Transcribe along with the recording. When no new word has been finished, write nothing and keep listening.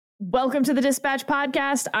Welcome to the Dispatch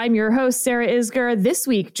Podcast. I'm your host, Sarah Isger, this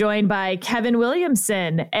week joined by Kevin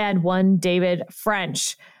Williamson and one David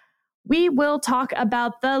French. We will talk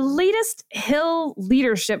about the latest Hill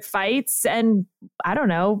leadership fights and, I don't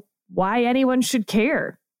know, why anyone should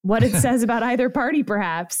care, what it says about either party,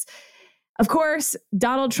 perhaps. Of course,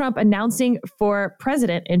 Donald Trump announcing for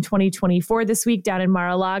president in 2024 this week down in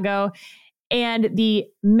Mar-a-Lago, and the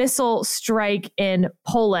missile strike in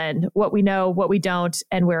Poland, what we know, what we don't,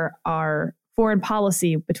 and where our foreign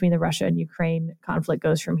policy between the Russia and Ukraine conflict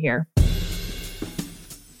goes from here.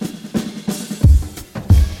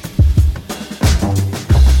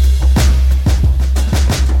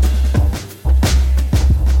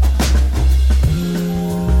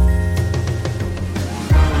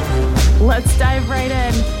 Let's dive right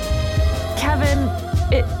in. Kevin,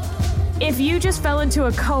 if you just fell into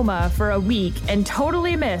a coma for a week and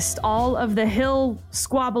totally missed all of the Hill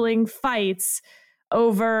squabbling fights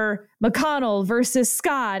over McConnell versus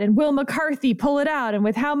Scott and will McCarthy pull it out and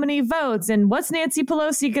with how many votes and what's Nancy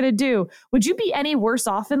Pelosi going to do, would you be any worse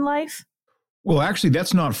off in life? Well, actually,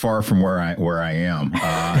 that's not far from where I am.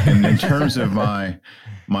 And in terms of my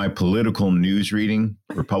political news reading,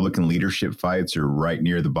 Republican leadership fights are right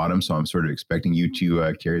near the bottom. So I'm sort of expecting you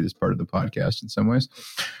to carry this part of the podcast in some ways.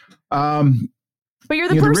 But you're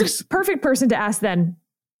the perfect person to ask then.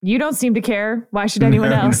 You don't seem to care. Why should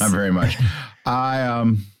anyone else? Not very much.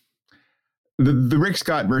 The Rick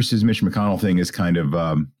Scott versus Mitch McConnell thing is kind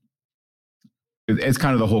of it's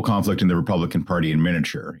kind of the whole conflict in the Republican Party in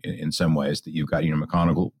miniature in some ways. That you've got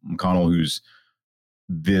McConnell who's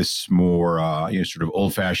this more sort of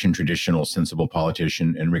old fashioned, traditional, sensible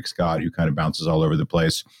politician, and Rick Scott who kind of bounces all over the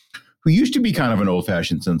place, who used to be kind of an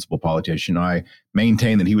old-fashioned, sensible politician. I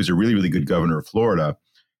maintain that he was a really, really good governor of Florida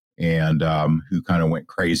and who kind of went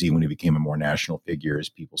crazy when he became a more national figure, as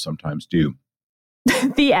people sometimes do.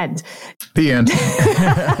 The end. The end.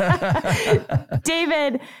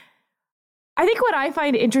 David, I think what I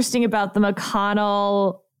find interesting about the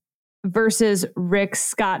McConnell versus Rick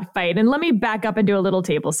Scott fight, and let me back up and do a little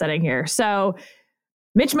table setting here. So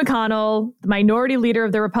Mitch McConnell, the minority leader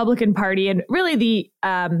of the Republican Party, and really the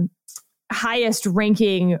highest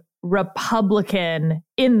ranking Republican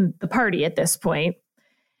in the party at this point,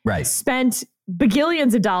 right? Spent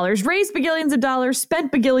bagillions of dollars, raised bagillions of dollars, spent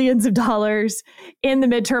bagillions of dollars in the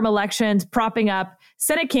midterm elections, propping up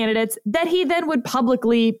Senate candidates that he then would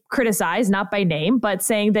publicly criticize, not by name, but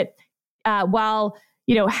saying that while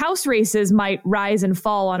House races might rise and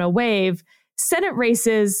fall on a wave, Senate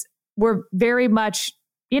races were very much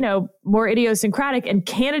more idiosyncratic, and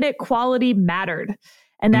candidate quality mattered.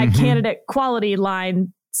 And that candidate quality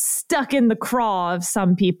line stuck in the craw of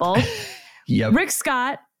some people. Yep. Rick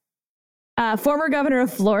Scott, former governor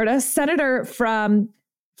of Florida, senator from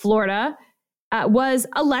Florida, was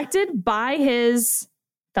elected by his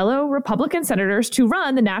fellow Republican senators to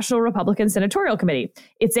run the National Republican Senatorial Committee.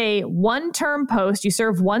 It's a one-term post. You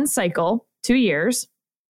serve one cycle, 2 years,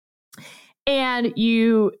 and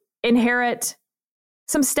you inherit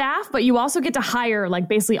some staff, but you also get to hire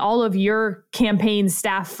basically all of your campaign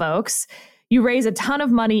staff folks. You raise a ton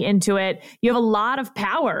of money into it. You have a lot of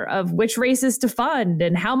power of which races to fund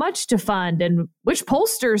and how much to fund and which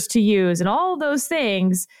pollsters to use and all those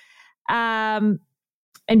things. And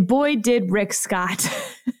boy, did Rick Scott.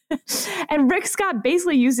 And Rick Scott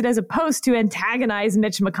basically used it as a post to antagonize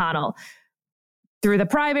Mitch McConnell through the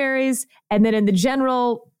primaries. And then in the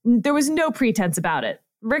general, there was no pretense about it.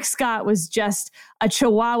 Rick Scott was just a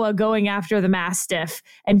chihuahua going after the mastiff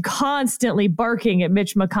and constantly barking at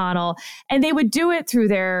Mitch McConnell. And they would do it through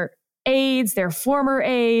their aides, their former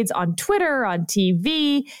aides, on Twitter, on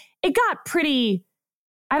TV. It got pretty,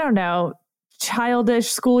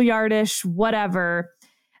 childish, schoolyardish, whatever.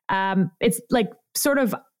 It's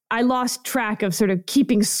I lost track of sort of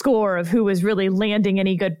keeping score of who was really landing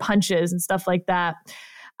any good punches and stuff like that.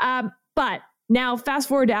 But now, fast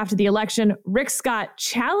forward to after the election, Rick Scott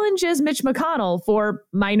challenges Mitch McConnell for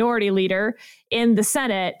minority leader in the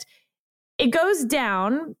Senate. It goes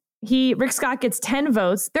down. Rick Scott gets 10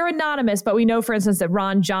 votes. They're anonymous, but we know, for instance, that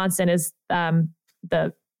Ron Johnson is was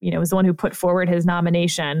the one who put forward his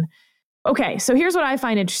nomination. Okay, so here's what I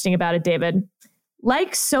find interesting about it, David.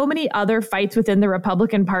 Like so many other fights within the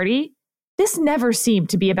Republican Party, this never seemed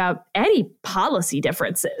to be about any policy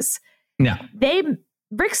differences. No.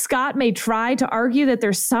 Rick Scott may try to argue that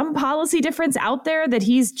there's some policy difference out there that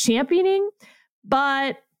he's championing,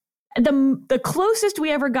 but the closest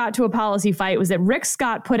we ever got to a policy fight was that Rick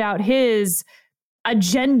Scott put out his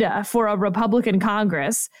agenda for a Republican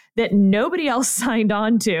Congress that nobody else signed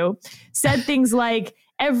on to, said things like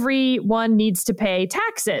everyone needs to pay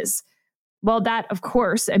taxes. Well, that, of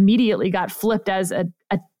course, immediately got flipped as a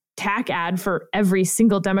attack ad for every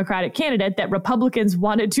single Democratic candidate that Republicans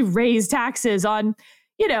wanted to raise taxes on,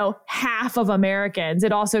 half of Americans.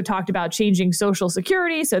 It also talked about changing Social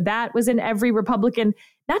Security. So that was in every Republican,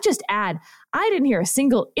 not just ad. I didn't hear a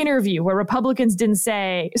single interview where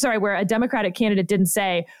where a Democratic candidate didn't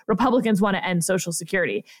say Republicans want to end Social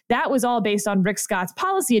Security. That was all based on Rick Scott's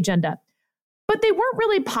policy agenda. But they weren't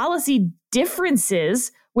really policy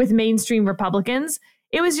differences with mainstream Republicans.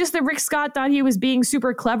 It was just that Rick Scott thought he was being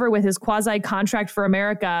super clever with his quasi-contract for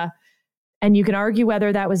America. And you can argue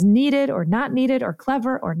whether that was needed or not needed or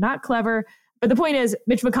clever or not clever. But the point is,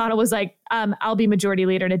 Mitch McConnell was like, I'll be majority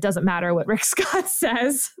leader and it doesn't matter what Rick Scott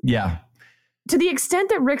says. Yeah. To the extent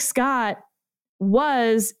that Rick Scott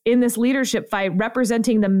was in this leadership fight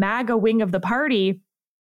representing the MAGA wing of the party,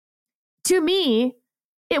 to me,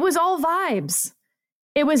 it was all vibes.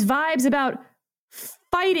 It was vibes about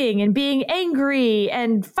fighting and being angry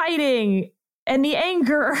and fighting and the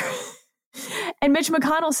anger. And Mitch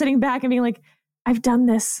McConnell sitting back and being like, I've done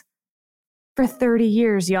this for 30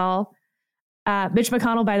 years, y'all. Mitch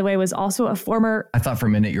McConnell, by the way, was also a former... I thought for a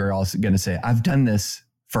minute you were also going to say, I've done this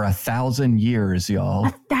for 1,000 years, y'all.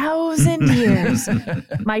 1,000 years.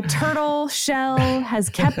 My turtle shell has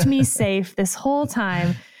kept me safe this whole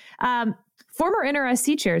time. Former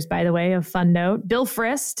NRSC chairs, by the way, of fun note, Bill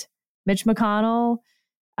Frist, Mitch McConnell,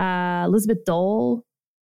 Elizabeth Dole,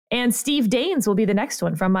 and Steve Daines will be the next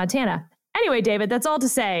one from Montana. Anyway, David, that's all to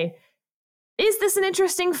say. Is this an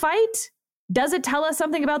interesting fight? Does it tell us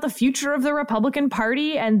something about the future of the Republican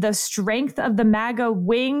Party and the strength of the MAGA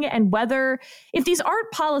wing, and whether, if these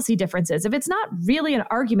aren't policy differences, if it's not really an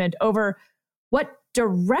argument over what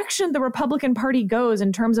direction the Republican Party goes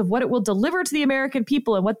in terms of what it will deliver to the American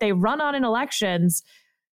people and what they run on in elections,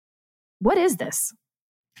 what is this?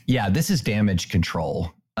 Yeah, this is damage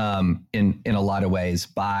control in a lot of ways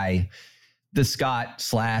by the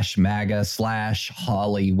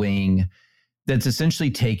Scott/MAGA/Hawley wing that's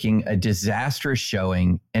essentially taking a disastrous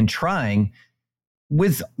showing and trying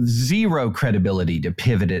with zero credibility to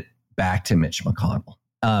pivot it back to Mitch McConnell.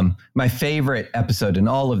 My favorite episode in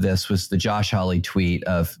all of this was the Josh Hawley tweet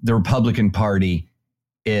of the old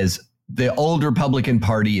Republican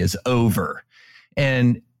Party is over.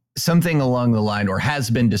 And something along the line, or has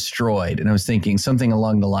been destroyed. And I was thinking something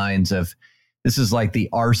along the lines of, this is like the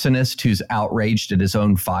arsonist who's outraged at his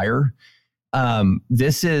own fire.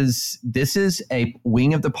 This is a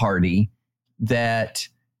wing of the party that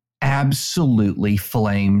absolutely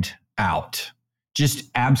flamed out,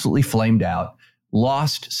 just absolutely flamed out,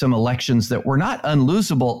 lost some elections that were not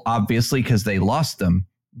unlosable, obviously, because they lost them,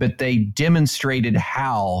 but they demonstrated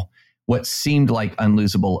how what seemed like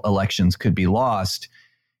unlosable elections could be lost.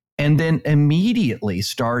 And then immediately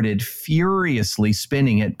started furiously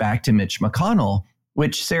spinning it back to Mitch McConnell,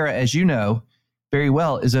 which, Sarah, as you know very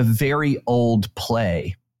well, is a very old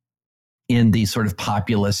play in the sort of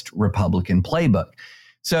populist Republican playbook.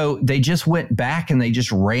 So they just went back and they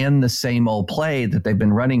just ran the same old play that they've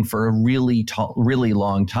been running for a really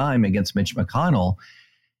long time against Mitch McConnell.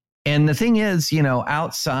 And the thing is,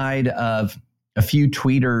 outside of a few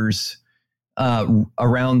tweeters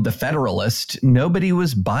around the Federalist, nobody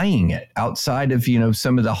was buying it outside of,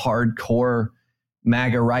 some of the hardcore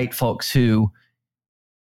MAGA right folks who,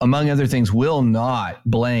 among other things, will not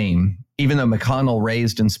blame, even though McConnell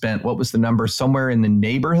raised and spent, what was the number, somewhere in the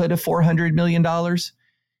neighborhood of $400 million,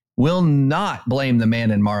 will not blame the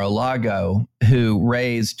man in Mar-a-Lago who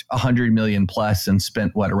raised 100 million plus and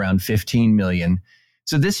spent around 15 million.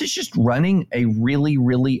 So this is just running a really,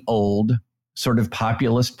 really old sort of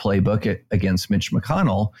populist playbook against Mitch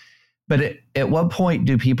McConnell. But at what point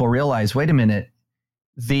do people realize, wait a minute,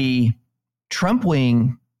 the Trump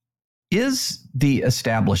wing is the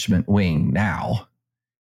establishment wing now.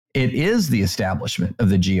 It is the establishment of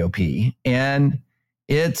the GOP, and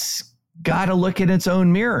it's got to look in its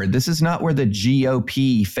own mirror. This is not where the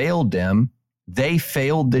GOP failed them. They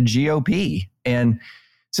failed the GOP. And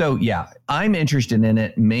so, yeah, I'm interested in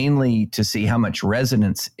it mainly to see how much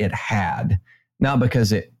resonance it had, not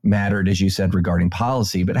because it mattered, as you said, regarding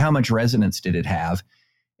policy, but how much resonance did it have?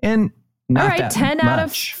 And not all right, that 10 much. out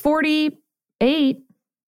of 48.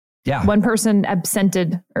 Yeah. One person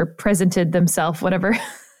absented or presented themselves, whatever.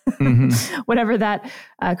 Whatever that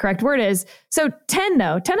correct word is. So 10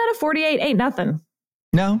 out of 48 ain't nothing.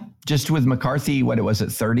 No, just with McCarthy, what was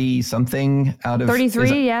it, 30 something out of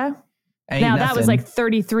 33? Yeah. Now nothing. that was like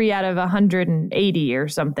 33 out of 180 or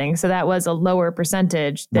something. So that was a lower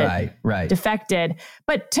percentage that right. defected.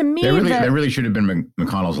 But to me, that really should have been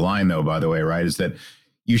McConnell's line, though, by the way, right? Is that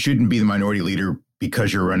you shouldn't be the minority leader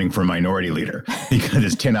because you're running for minority leader, because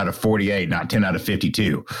it's 10 out of 48, not 10 out of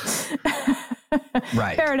 52.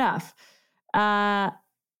 Right. Fair enough.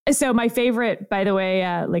 So my favorite, by the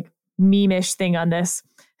way, like meme-ish thing on this,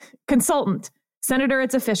 consultant, Senator,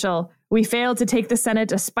 it's official. We failed to take the Senate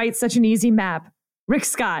despite such an easy map. Rick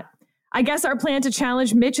Scott, I guess our plan to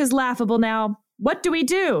challenge Mitch is laughable now. What do we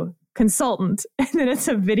do? Consultant. And then it's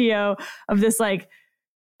a video of this like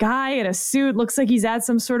guy in a suit, looks like he's at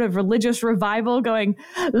some sort of religious revival going,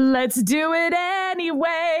 let's do it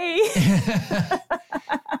anyway.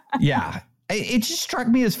 Yeah. It just struck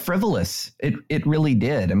me as frivolous. It really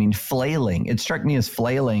did. I mean, flailing. It struck me as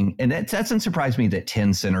flailing. And that doesn't surprise me that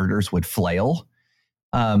 10 senators would flail.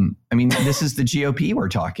 I mean, this is the GOP we're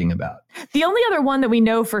talking about. The only other one that we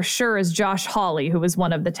know for sure is Josh Hawley, who was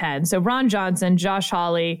one of the 10. So Ron Johnson, Josh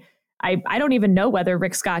Hawley. I don't even know whether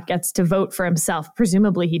Rick Scott gets to vote for himself.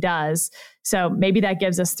 Presumably he does. So maybe that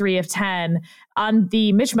gives us 3 of 10. On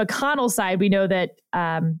the Mitch McConnell side, we know that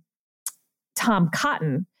Tom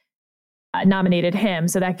Cotton nominated him.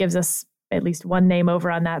 So that gives us at least one name over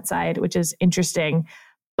on that side, which is interesting.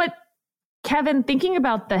 But Kevin, thinking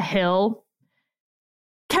about the Hill,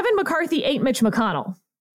 Kevin McCarthy ate Mitch McConnell.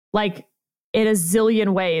 Like, in a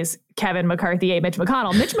zillion ways, Kevin McCarthy ate Mitch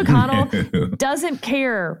McConnell. Mitch McConnell doesn't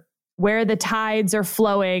care where the tides are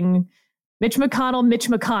flowing. Mitch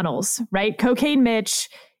McConnell's, right? Cocaine Mitch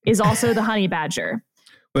is also the honey badger.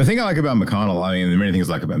 Well, the thing I like about McConnell, I mean, there are many things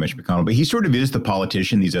I like about Mitch McConnell, but he sort of is the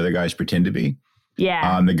politician these other guys pretend to be.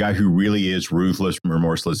 Yeah. The guy who really is ruthless,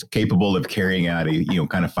 remorseless, capable of carrying out a,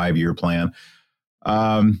 kind of 5-year plan.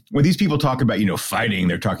 When these people talk about, fighting,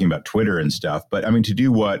 they're talking about Twitter and stuff. But I mean, to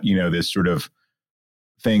do what, this sort of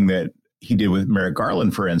thing that he did with Merrick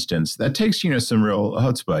Garland, for instance, that takes, some real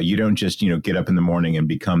chutzpah. You don't just, get up in the morning and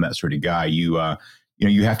become that sort of guy. You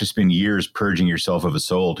have to spend years purging yourself of a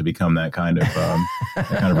soul to become that kind of,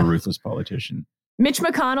 a ruthless politician. Mitch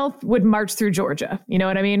McConnell would march through Georgia. You know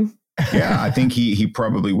what I mean? Yeah, I think he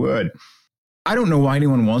probably would. I don't know why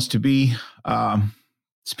anyone wants to be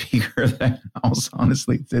Speaker of the House.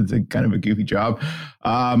 Honestly, it's a kind of a goofy job.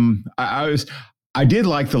 I did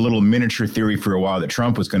like the little miniature theory for a while that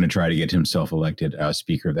Trump was going to try to get himself elected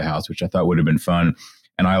Speaker of the House, which I thought would have been fun.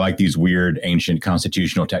 And I like these weird ancient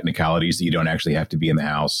constitutional technicalities that you don't actually have to be in the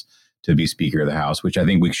House to be Speaker of the House, which I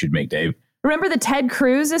think we should make, Dave. Remember the Ted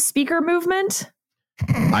Cruz as Speaker movement?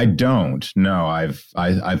 I don't. No,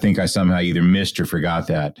 I think I somehow either missed or forgot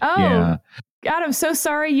that. Oh, yeah. God, I'm so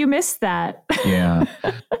sorry you missed that. Yeah.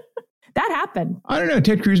 That happened. I don't know.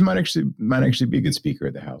 Ted Cruz might actually be a good Speaker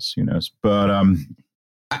of the House. Who knows? But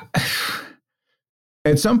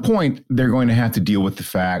at some point, they're going to have to deal with the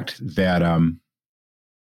fact that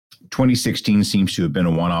 2016 seems to have been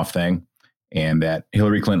a one-off thing, and that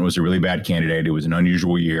Hillary Clinton was a really bad candidate. It was an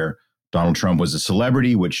unusual year. Donald Trump was a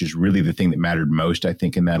celebrity, which is really the thing that mattered most, I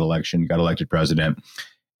think, in that election. Got elected president.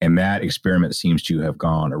 And that experiment seems to have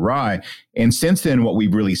gone awry. And since then, what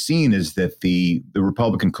we've really seen is that the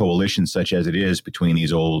Republican coalition, such as it is between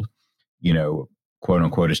these old, quote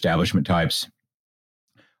unquote establishment types,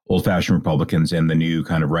 old fashioned Republicans and the new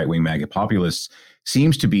kind of right wing MAGA populists,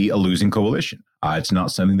 seems to be a losing coalition. It's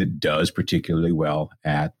not something that does particularly well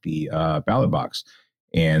at the ballot box.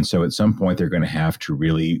 And so at some point, they're going to have to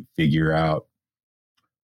really figure out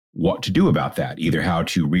what to do about that, either how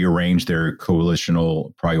to rearrange their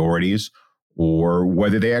coalitional priorities or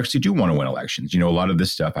whether they actually do want to win elections. A lot of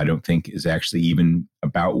this stuff I don't think is actually even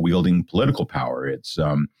about wielding political power. It's,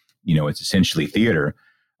 it's essentially theater.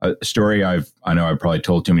 A story I know I've probably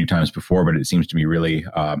told too many times before, but it seems to be really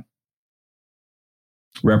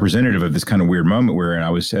representative of this kind of weird moment where I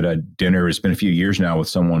was at a dinner, it's been a few years now, with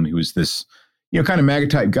someone who was this, kind of MAGA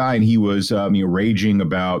type guy. And he was, raging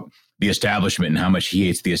about the establishment and how much he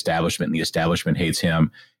hates the establishment and the establishment hates him.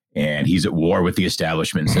 And he's at war with the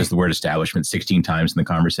establishment and says the word establishment 16 times in the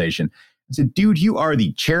conversation. I said, dude, you are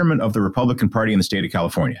the chairman of the Republican Party in the state of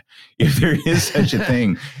California. If there is such a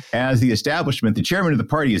thing as the establishment, the chairman of the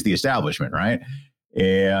party is the establishment, right?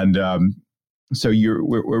 And so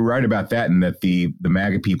we're right about that, and that the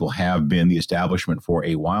MAGA people have been the establishment for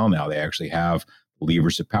a while now. They actually have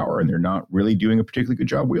levers of power, and they're not really doing a particularly good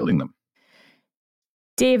job wielding them.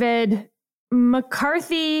 David,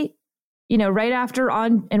 McCarthy, right after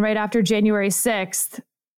January 6th,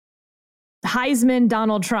 Heisman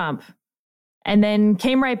Donald Trump, and then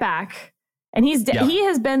came right back. And he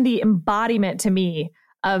has been the embodiment to me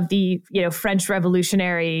of the, French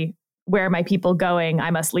revolutionary, where are my people going?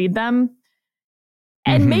 I must lead them.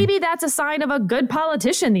 And maybe that's a sign of a good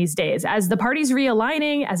politician these days. As the party's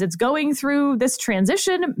realigning, as it's going through this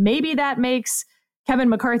transition, maybe that makes Kevin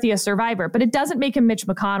McCarthy a survivor, but it doesn't make him Mitch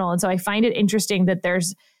McConnell. And so I find it interesting that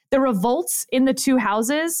there's the revolts in the two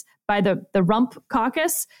houses by the Rump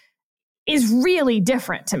caucus is really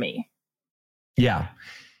different to me. Yeah,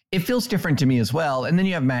 it feels different to me as well. And then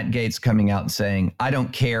you have Matt Gaetz coming out and saying, I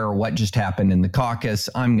don't care what just happened in the caucus.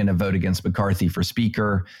 I'm going to vote against McCarthy for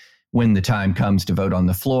speaker when the time comes to vote on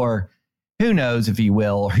the floor. Who knows if he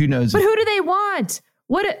will? Who knows? But who do they want?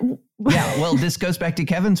 Yeah, well, this goes back to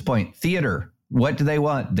Kevin's point. Theater. What do they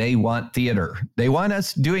want? They want theater. They want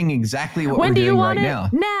us doing exactly what we're doing right now.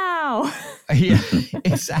 Now. Yeah,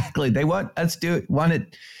 exactly. They want us want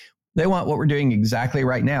it. They want what we're doing exactly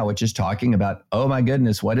right now, which is talking about, oh my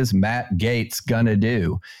goodness, what is Matt Gaetz gonna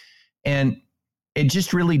do? And it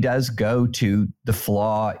just really does go to the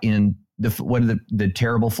flaw in what are the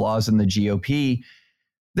terrible flaws in the GOP,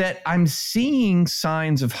 that I'm seeing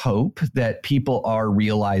signs of hope that people are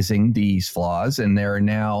realizing these flaws and they're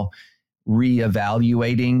now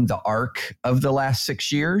reevaluating the arc of the last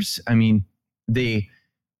 6 years. I mean,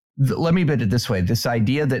 let me put it this way. This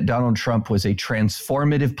idea that Donald Trump was a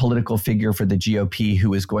transformative political figure for the GOP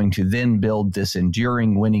who is going to then build this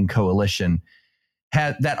enduring winning coalition,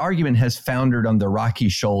 that argument has foundered on the rocky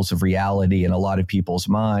shoals of reality in a lot of people's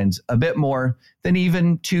minds a bit more than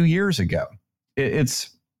even 2 years ago.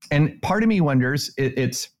 And part of me wonders,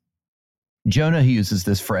 it's Jonah who uses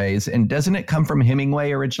this phrase, and doesn't it come from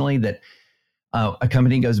Hemingway originally that a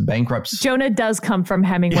company goes bankrupt? Jonah does come from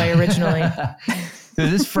Hemingway originally. So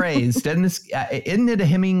this phrase, isn't it a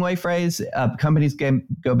Hemingway phrase? Companies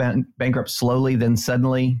go bankrupt slowly, then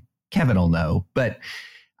suddenly. Kevin will know, but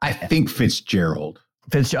I think Fitzgerald.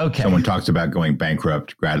 Okay. Someone talks about going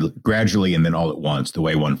bankrupt gradually and then all at once, the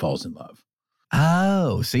way one falls in love.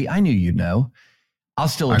 Oh, see, I knew you'd know. I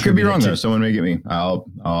could be wrong though. Someone may get me. I'll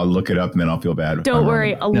look it up and then I'll feel bad. Don't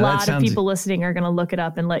worry. A lot of people listening are going to look it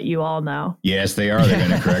up and let you all know. Yes, they are. They're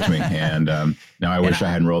going to correct me. And now I wish I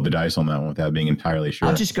hadn't rolled the dice on that one without being entirely sure.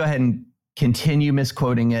 I'll just go ahead and continue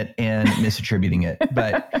misquoting it and misattributing it.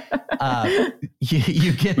 But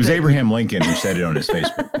you get it was Abraham Lincoln who said it on his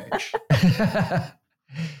Facebook page.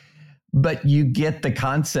 But you get the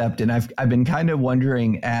concept, and I've been kind of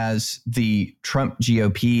wondering, as the Trump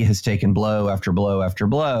GOP has taken blow after blow after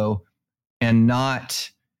blow and not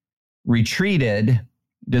retreated,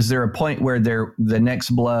 is there a point where the next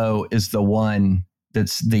blow is the one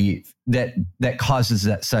that causes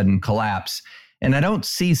that sudden collapse? And I don't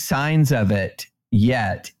see signs of it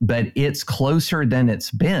yet, but it's closer than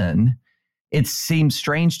it's been. It seems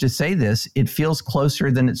strange to say this. It feels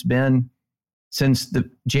closer than it's been since the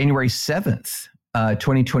January 7th,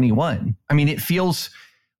 2021. I mean, it feels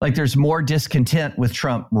like there's more discontent with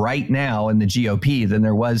Trump right now in the GOP than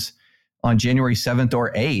there was on January 7th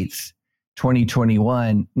or 8th,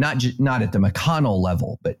 2021, not at the McConnell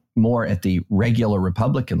level, but more at the regular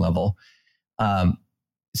Republican level.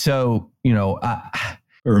 So,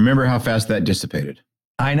 remember how fast that dissipated.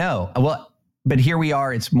 I know. Well, but here we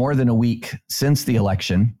are. It's more than a week since the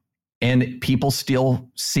election, and people still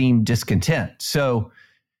seem discontent. So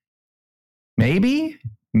maybe,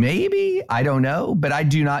 I don't know, but I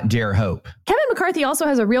do not dare hope. Kevin McCarthy also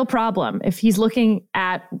has a real problem if he's looking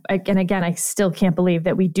at, and again, I still can't believe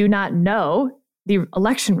that we do not know the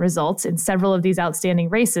election results in several of these outstanding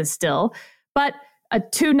races still, but a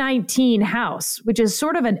 219 House, which is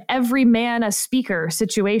sort of an every man a speaker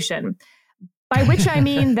situation, by which I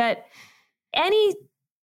mean that any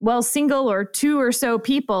single or two or so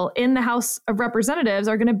people in the House of Representatives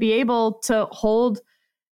are going to be able to hold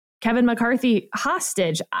Kevin McCarthy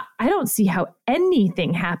hostage. I don't see how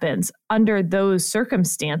anything happens under those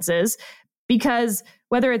circumstances, because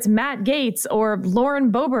whether it's Matt Gaetz or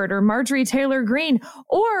Lauren Boebert or Marjorie Taylor Greene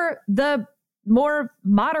or the more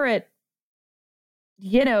moderate,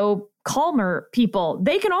 calmer people,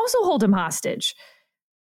 they can also hold him hostage.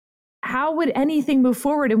 How would anything move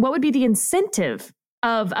forward? And what would be the incentive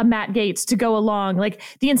of a Matt Gaetz to go along? Like,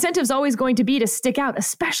 the incentive is always going to be to stick out,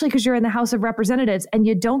 especially because you're in the House of Representatives and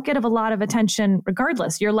you don't get a lot of attention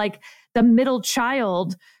regardless. You're like the middle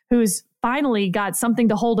child who's finally got something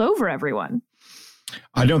to hold over everyone.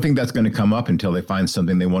 I don't think that's going to come up until they find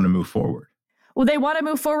something they want to move forward. Well, they want to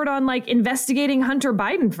move forward on investigating Hunter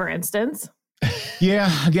Biden, for instance. Yeah,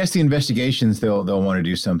 I guess the investigations they'll want to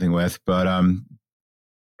do something with, but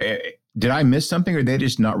did I miss something, or they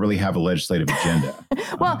just not really have a legislative agenda?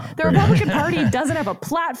 Well, the Republican Party doesn't have a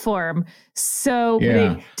platform. So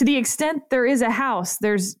to the extent there is a House,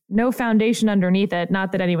 there's no foundation underneath it.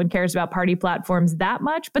 Not that anyone cares about party platforms that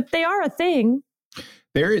much, but they are a thing.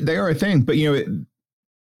 They are a thing. But,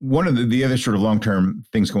 one of the other sort of long-term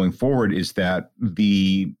things going forward is that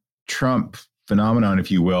the Trump phenomenon, if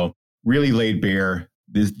you will, really laid bare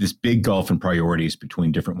this big gulf in priorities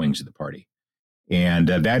between different wings of the party. And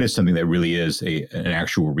that is something that really is an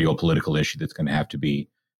actual real political issue that's going to have to be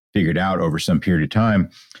figured out over some period of time.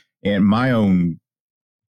 And my own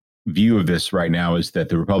view of this right now is that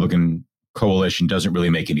the Republican coalition doesn't really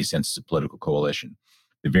make any sense as a political coalition.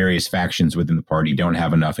 The various factions within the party don't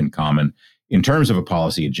have enough in common in terms of a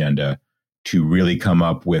policy agenda to really come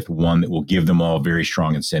up with one that will give them all very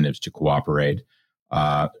strong incentives to cooperate,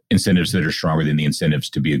 incentives that are stronger than the incentives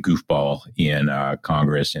to be a goofball in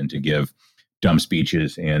Congress and to give dumb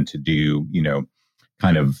speeches and to do,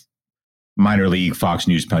 kind of minor league Fox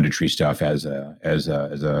News punditry stuff as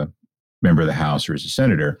a member of the House or as a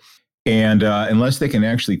senator. And unless they can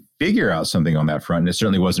actually figure out something on that front, and it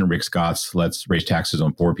certainly wasn't Rick Scott's "let's raise taxes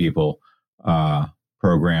on poor people"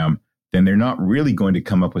 program, then they're not really going to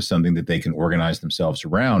come up with something that they can organize themselves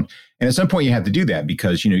around. And at some point you have to do that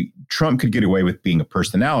because, Trump could get away with being a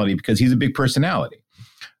personality because he's a big personality.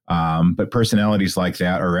 But personalities like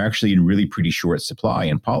that are actually in really pretty short supply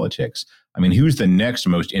in politics. I mean, who's the next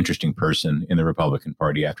most interesting person in the Republican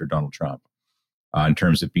Party after Donald Trump in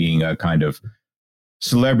terms of being a kind of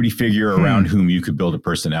celebrity figure around whom you could build a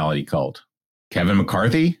personality cult? Kevin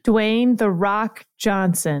McCarthy? Dwayne "The Rock"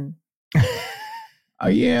 Johnson.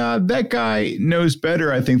 Yeah, that guy knows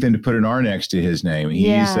better, I think, than to put an R next to his name.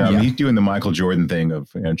 He's doing the Michael Jordan thing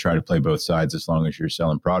of try to play both sides as long as you're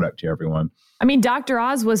selling product to everyone. I mean, Dr.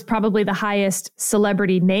 Oz was probably the highest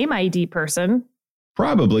celebrity name ID person.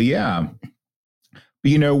 Probably, yeah.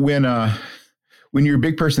 But when you're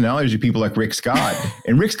big personalities, you're people like Rick Scott,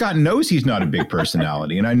 and Rick Scott knows he's not a big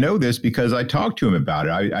personality, and I know this because I talked to him about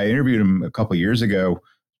it. I interviewed him a couple of years ago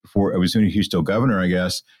before I was when he was still governor, I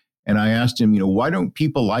guess. And I asked him, why don't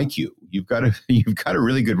people like you? You've got a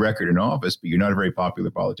really good record in office, but you're not a very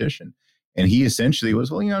popular politician. And he essentially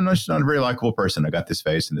was, I'm just not a very likable person. I got this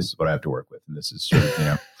face and this is what I have to work with. And this is sort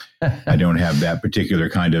of, I don't have that particular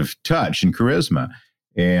kind of touch and charisma.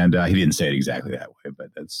 And he didn't say it exactly that way,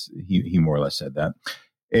 but he more or less said that.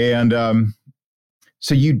 And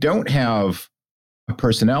so you don't have a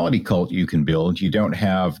personality cult you can build. You don't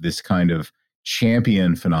have this kind of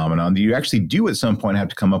champion phenomenon. You actually do at some point have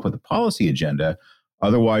to come up with a policy agenda.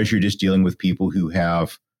 Otherwise, you're just dealing with people who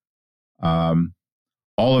have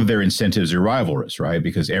all of their incentives are rivalrous, right?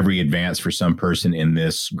 Because every advance for some person in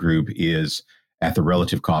this group is at the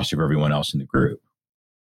relative cost of everyone else in the group.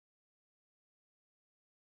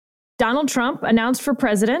 Donald Trump announced for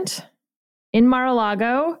president in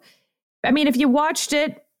Mar-a-Lago. I mean, if you watched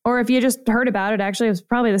it or if you just heard about it, actually, it was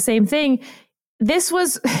probably the same thing. This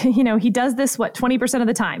was, he does this, 20% of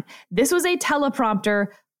the time. This was a teleprompter,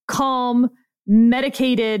 calm,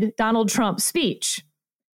 medicated Donald Trump speech.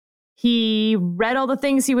 He read all the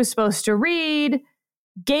things he was supposed to read,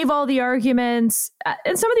 gave all the arguments,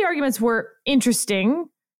 and some of the arguments were interesting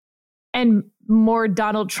and more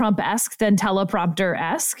Donald Trump-esque than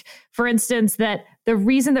teleprompter-esque. For instance, that the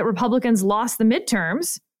reason that Republicans lost the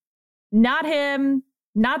midterms, not him,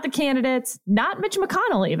 not the candidates, not Mitch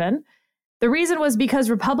McConnell even, the reason was because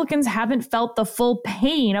Republicans haven't felt the full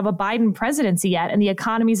pain of a Biden presidency yet, and the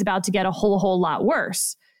economy is about to get a whole lot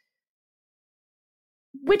worse.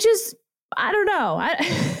 Which is, I don't know.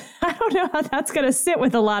 I don't know how that's going to sit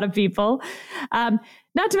with a lot of people.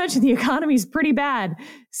 Not to mention the economy is pretty bad.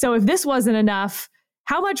 So if this wasn't enough,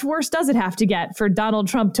 how much worse does it have to get for Donald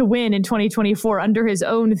Trump to win in 2024 under his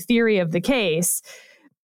own theory of the case?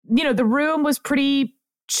 The room was pretty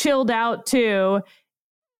chilled out too.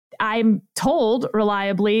 I'm told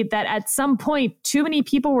reliably that at some point, too many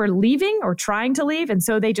people were leaving or trying to leave. And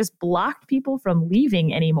so they just blocked people from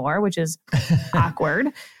leaving anymore, which is awkward.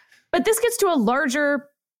 But this gets to a larger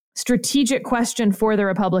strategic question for the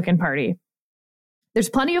Republican Party. There's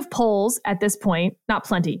plenty of polls at this point, not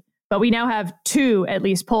plenty, but we now have 2 at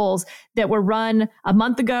least polls that were run a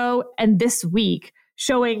month ago and this week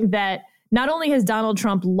showing that not only has Donald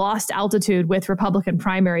Trump lost altitude with Republican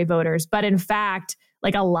primary voters, but in fact,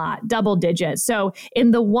 like a lot, double digits. So in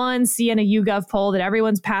the one Siena YouGov poll that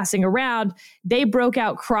everyone's passing around, they broke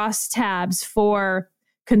out crosstabs for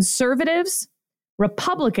conservatives,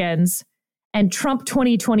 Republicans, and Trump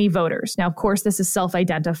 2020 voters. Now, of course, this is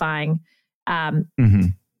self-identifying.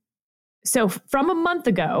 So from a month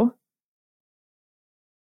ago,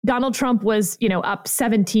 Donald Trump was, up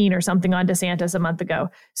 17 or something on DeSantis a month ago.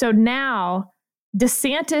 So now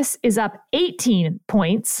DeSantis is up 18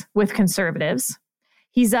 points with conservatives.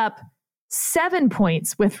 He's up 7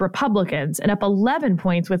 points with Republicans and up 11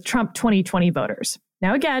 points with Trump 2020 voters.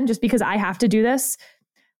 Now, again, just because I have to do this,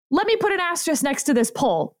 let me put an asterisk next to this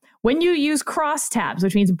poll. When you use crosstabs,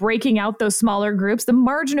 which means breaking out those smaller groups, the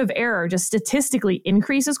margin of error just statistically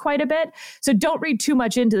increases quite a bit. So don't read too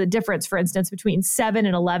much into the difference, for instance, between 7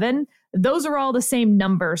 and 11. Those are all the same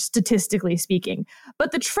numbers, statistically speaking.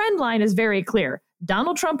 But the trend line is very clear.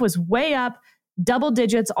 Donald Trump was way up, double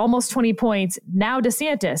digits, almost 20 points. Now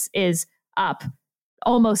DeSantis is up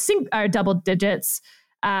almost double digits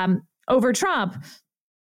over Trump.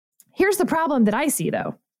 Here's the problem that I see,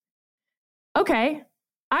 though. Okay,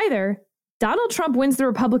 either Donald Trump wins the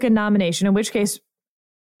Republican nomination, in which case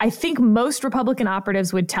I think most Republican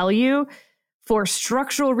operatives would tell you for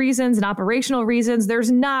structural reasons and operational reasons,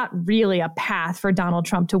 there's not really a path for Donald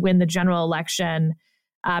Trump to win the general election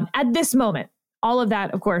at this moment. All of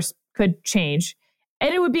that, of course, could change.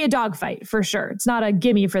 And it would be a dogfight for sure. It's not a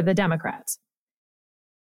gimme for the Democrats.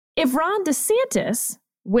 If Ron DeSantis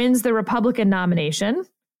wins the Republican nomination,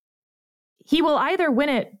 he will either win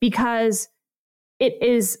it because it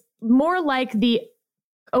is more like the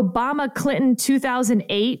Obama-Clinton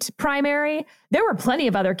 2008 primary. There were plenty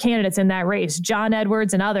of other candidates in that race, John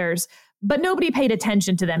Edwards and others, but nobody paid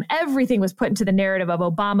attention to them. Everything was put into the narrative of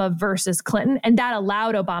Obama versus Clinton, and that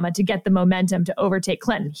allowed Obama to get the momentum to overtake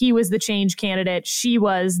Clinton. He was the change candidate. She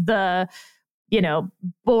was the,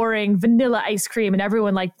 boring vanilla ice cream, and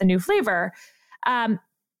everyone liked the new flavor.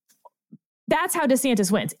 That's how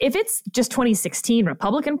DeSantis wins. If it's just 2016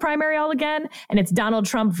 Republican primary all again, and it's Donald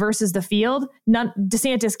Trump versus the field,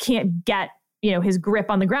 DeSantis can't get, his grip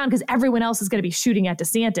on the ground because everyone else is going to be shooting at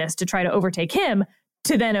DeSantis to try to overtake him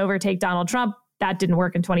to then overtake Donald Trump. That didn't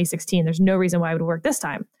work in 2016. There's no reason why it would work this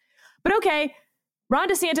time. But okay, Ron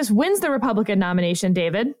DeSantis wins the Republican nomination,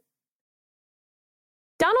 David.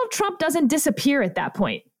 Donald Trump doesn't disappear at that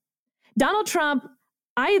point. Donald Trump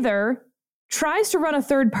either tries to run a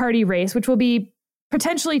third-party race, which will be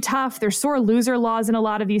potentially tough. There's sore loser laws in a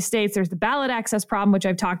lot of these states. There's the ballot access problem, which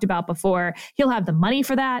I've talked about before. He'll have the money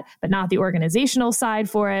for that, but not the organizational side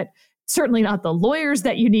for it. Certainly not the lawyers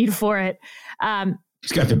that you need for it.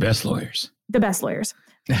 He's got the best lawyers. The best lawyers.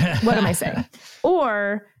 What am I saying?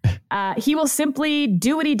 Or he will simply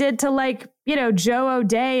do what he did to Joe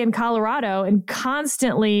O'Dea in Colorado and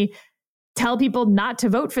constantly tell people not to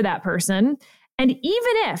vote for that person. And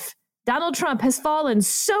even if Donald Trump has fallen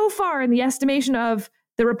so far in the estimation of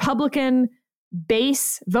the Republican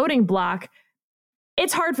base voting bloc,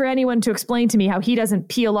 it's hard for anyone to explain to me how he doesn't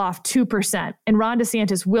peel off 2%. And Ron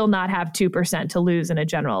DeSantis will not have 2% to lose in a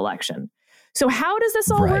general election. So how does this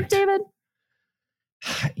all work, David?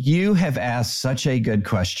 You have asked such a good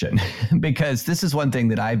question because this is one thing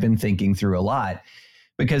that I've been thinking through a lot,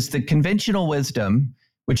 because the conventional wisdom,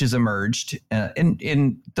 which has emerged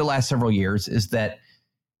in the last several years, is that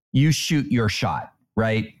you shoot your shot,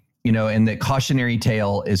 right? And the cautionary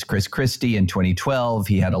tale is Chris Christie in 2012.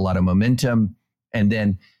 He had a lot of momentum. And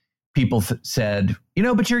then people said,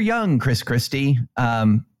 but you're young, Chris Christie.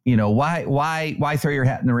 Why throw your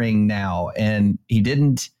hat in the ring now? And he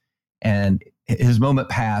didn't. And his moment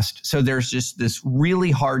passed. So there's just this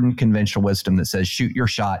really hardened conventional wisdom that says shoot your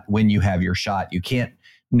shot when you have your shot. You can't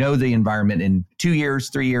know the environment in 2 years,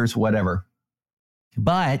 3 years, whatever.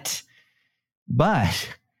 But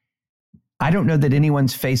I don't know that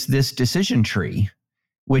anyone's faced this decision tree,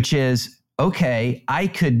 which is, okay, I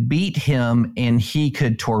could beat him and he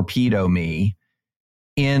could torpedo me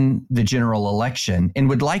in the general election and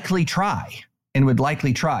would likely try.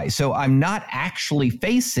 So I'm not actually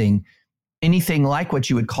facing anything like what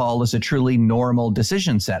you would call as a truly normal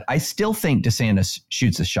decision set. I still think DeSantis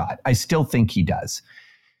shoots a shot. I still think he does.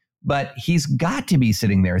 But he's got to be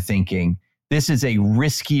sitting there thinking, this is a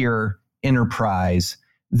riskier enterprise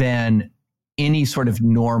than any sort of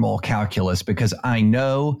normal calculus, because I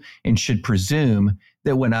know and should presume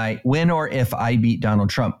that when or if I beat Donald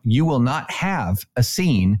Trump, you will not have a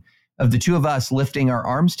scene of the two of us lifting our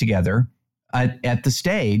arms together at the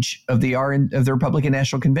stage of the Republican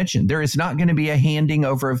National Convention. There is not going to be a handing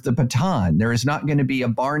over of the baton. There is not going to be a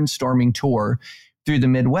barnstorming tour through the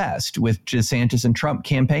Midwest with DeSantis and Trump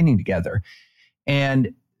campaigning together.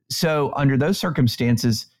 And so under those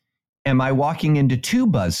circumstances, am I walking into two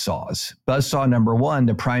buzzsaws? Buzzsaw number one,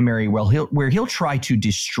 the primary, where he'll try to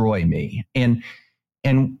destroy me. And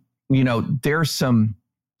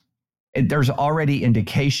there's already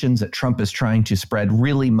indications that Trump is trying to spread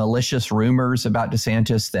really malicious rumors about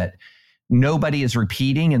DeSantis that nobody is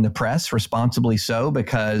repeating in the press, responsibly so,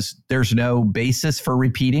 because there's no basis for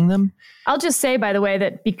repeating them. I'll just say, by the way,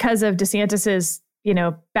 that because of DeSantis's,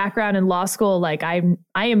 background in law school, I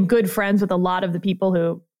am good friends with a lot of the people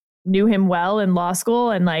who knew him well in law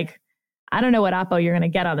school. And I don't know what oppo you're going to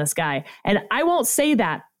get on this guy. And I won't say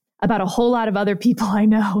that about a whole lot of other people I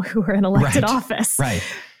know who are in elected office. Right.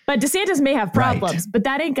 But DeSantis may have problems, but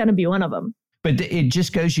that ain't going to be one of them. But it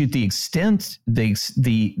just goes you the extent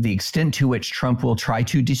to which Trump will try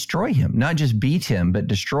to destroy him, not just beat him, but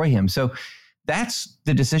destroy him. So that's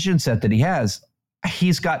the decision set that he has.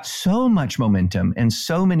 He's got so much momentum and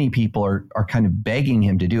so many people are kind of begging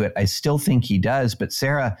him to do it. I still think he does. But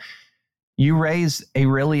Sarah, you raise a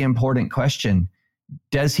really important question.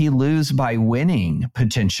 Does he lose by winning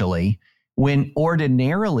potentially? When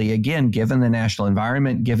ordinarily, again, given the national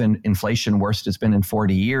environment, given inflation worst it's been in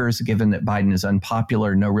 40 years, given that Biden is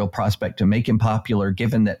unpopular, no real prospect to make him popular,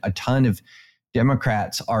 given that a ton of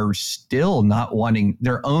Democrats are still not wanting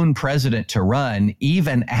their own president to run,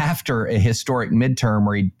 even after a historic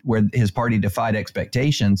midterm where his party defied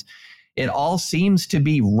expectations, it all seems to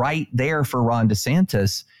be right there for Ron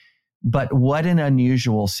DeSantis. But what an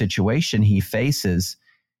unusual situation he faces.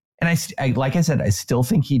 And I like I said, I still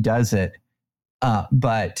think he does it.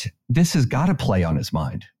 But this has got to play on his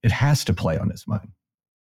mind. It has to play on his mind.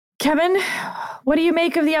 Kevin, what do you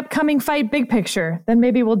make of the upcoming fight big picture? Then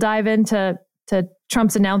maybe we'll dive into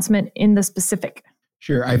Trump's announcement in the specific.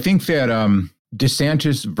 Sure. I think that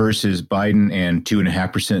DeSantis versus Biden and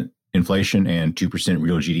 2.5% inflation and 2%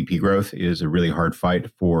 real GDP growth is a really hard fight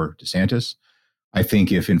for DeSantis. I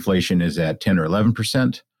think if inflation is at 10 or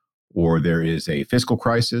 11%, or there is a fiscal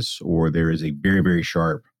crisis, or there is a very, very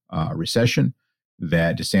sharp recession,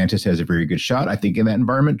 that DeSantis has a very good shot. I think in that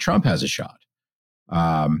environment, Trump has a shot.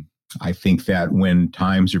 I think that when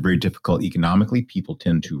times are very difficult economically, people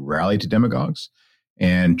tend to rally to demagogues.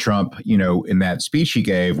 And Trump, in that speech he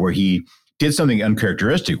gave where he did something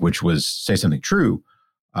uncharacteristic, which was say something true,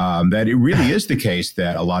 that it really is the case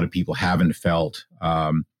that a lot of people haven't felt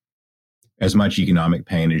as much economic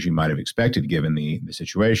pain as you might have expected given the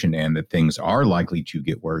situation, and that things are likely to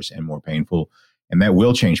get worse and more painful. And that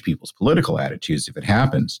will change people's political attitudes if it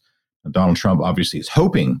happens. Donald Trump obviously is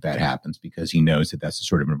hoping that happens because he knows that that's the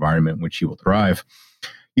sort of environment in which he will thrive.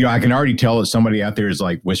 I can already tell that somebody out there is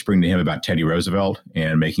like whispering to him about Teddy Roosevelt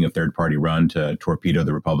and making a third party run to torpedo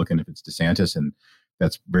the Republican if it's DeSantis. And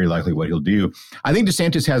that's very likely what he'll do. I think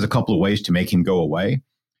DeSantis has a couple of ways to make him go away.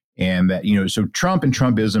 And that, so Trump and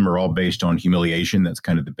Trumpism are all based on humiliation. That's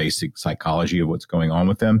kind of the basic psychology of what's going on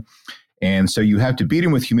with them. And so you have to beat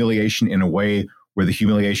him with humiliation in a way where the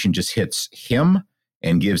humiliation just hits him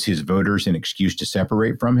and gives his voters an excuse to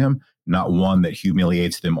separate from him, not one that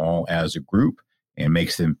humiliates them all as a group and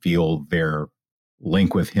makes them feel their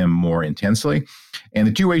link with him more intensely. And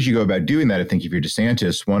the two ways you go about doing that, I think, if you're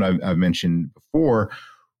DeSantis, one I've mentioned before,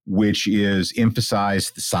 which is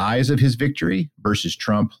emphasize the size of his victory versus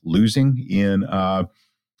Trump losing in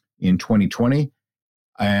 2020,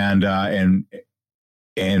 and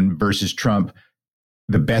versus Trump.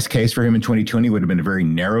 The best case for him in 2020 would have been a very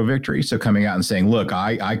narrow victory. So coming out and saying, look,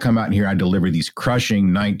 I come out in here, I deliver these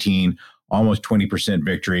crushing 19, almost 20%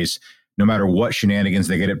 victories. No matter what shenanigans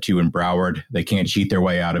they get up to in Broward, they can't cheat their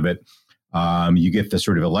way out of it. You get the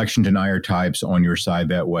sort of election denier types on your side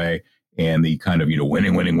that way, and the kind of,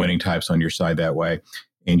 winning types on your side that way.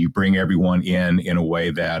 And you bring everyone in a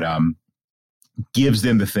way that gives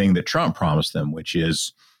them the thing that Trump promised them, which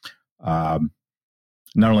is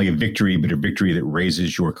not only a victory, but a victory that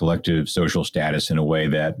raises your collective social status in a way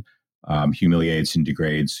that humiliates and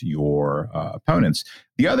degrades your opponents.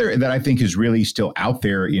 The other that I think is really still out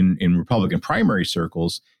there in Republican primary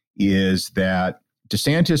circles is that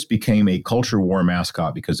DeSantis became a culture war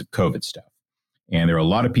mascot because of COVID stuff. And there are a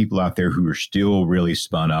lot of people out there who are still really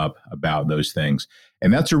spun up about those things.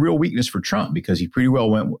 And that's a real weakness for Trump because he pretty well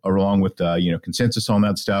went along with consensus on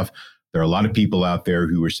that stuff. There are a lot of people out there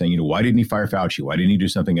who are saying, why didn't he fire Fauci? Why didn't he do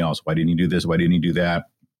something else? Why didn't he do this? Why didn't he do that?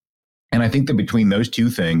 And I think that between those two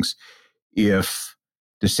things, if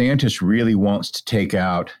DeSantis really wants to take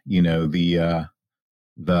out, the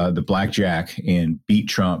blackjack and beat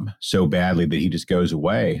Trump so badly that he just goes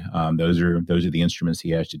away, those are the instruments he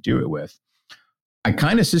has to do it with. I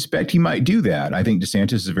kind of suspect he might do that. I think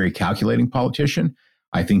DeSantis is a very calculating politician.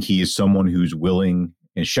 I think he is someone who's willing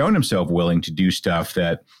and shown himself willing to do stuff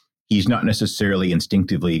that he's not necessarily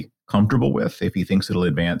instinctively comfortable with if he thinks it'll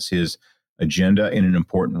advance his agenda in an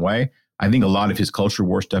important way. I think a lot of his culture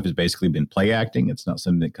war stuff has basically been play acting. It's not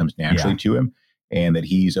something that comes naturally to him, and that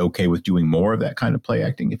he's okay with doing more of that kind of play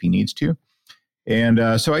acting if he needs to.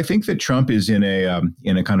 And so I think that Trump is in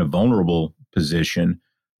a kind of vulnerable position.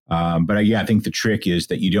 But I think the trick is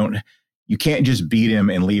that you can't just beat him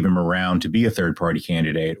and leave him around to be a third party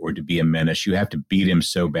candidate or to be a menace. You have to beat him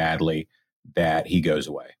so badly that he goes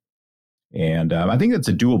away. And I think that's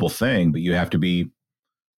a doable thing, but you have to be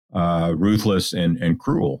ruthless and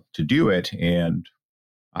cruel to do it. And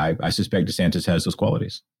I suspect DeSantis has those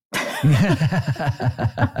qualities.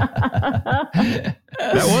 That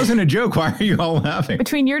wasn't a joke. Why are you all laughing?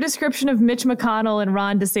 Between your description of Mitch McConnell and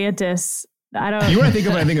Ron DeSantis, I don't. You want to think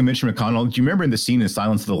of when I think of Mitch McConnell? Do you remember in the scene in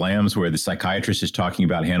Silence of the Lambs where the psychiatrist is talking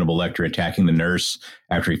about Hannibal Lecter attacking the nurse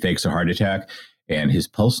after he fakes a heart attack, and his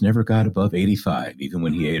pulse never got above 85, even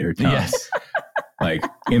when he ate her tongue? Yes. Like,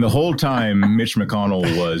 in the whole time Mitch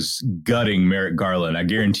McConnell was gutting Merrick Garland, I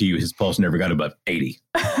guarantee you his pulse never got above 80,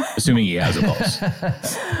 assuming he has a pulse.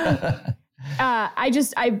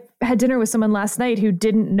 I had dinner with someone last night who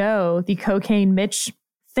didn't know the Cocaine Mitch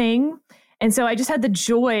thing. And so I just had the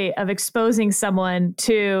joy of exposing someone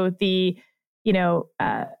to the,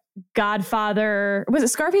 Godfather. Was it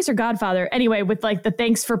Scarface or Godfather? Anyway, with like the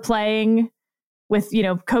thanks for playing with,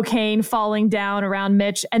 cocaine falling down around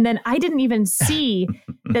Mitch. And then I didn't even see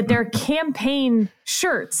that their campaign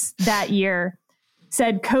shirts that year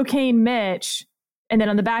said Cocaine Mitch. And then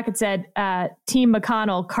on the back it said Team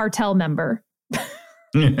McConnell cartel member.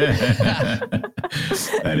 That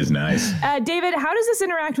is nice. David, how does this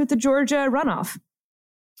interact with the Georgia runoff?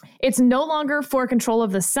 It's no longer for control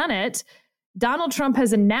of the Senate. Donald Trump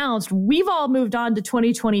has announced we've all moved on to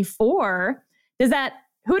 2024.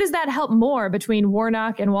 Who does that help more between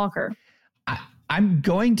Warnock and Walker? I'm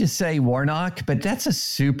going to say Warnock, but that's a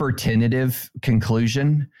super tentative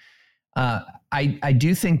conclusion. I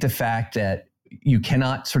do think the fact that you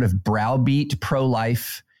cannot sort of browbeat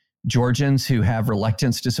pro-life Georgians who have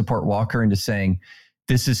reluctance to support Walker into saying,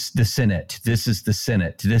 this is the Senate, this is the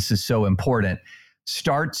Senate, this is so important,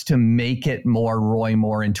 starts to make it more Roy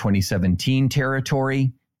Moore in 2017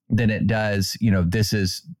 territory than it does, this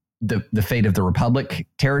is the fate of the Republic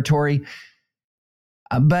territory.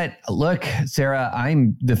 But look, Sarah,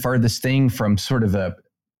 I'm the furthest thing from sort of the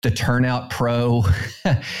turnout pro.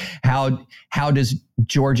 How does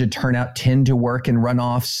Georgia turnout tend to work in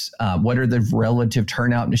runoffs? What are the relative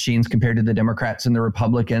turnout machines compared to the Democrats and the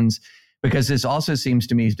Republicans? Because this also seems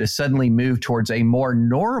to me to suddenly move towards a more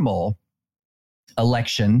normal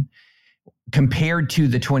election compared to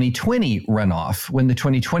the 2020 runoff, when the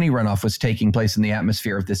 2020 runoff was taking place in the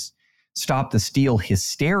atmosphere of this Stop the Steal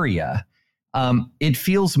hysteria. It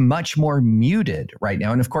feels much more muted right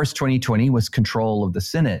now. And of course, 2020 was control of the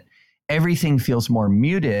Senate. Everything feels more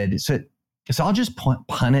muted. So I'll just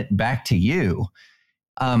punt it back to you.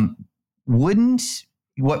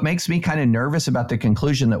 What makes me kind of nervous about the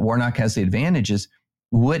conclusion that Warnock has the advantage is,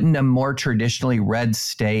 wouldn't a more traditionally red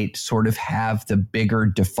state sort of have the bigger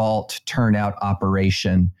default turnout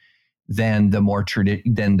operation than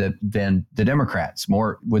the Democrats?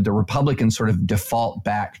 More, would the Republicans sort of default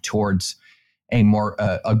back towards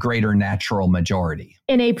a greater natural majority?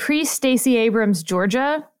 In a pre-Stacey Abrams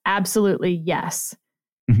Georgia, absolutely yes.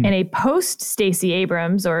 Mm-hmm. In a post-Stacey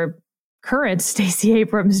Abrams or current Stacey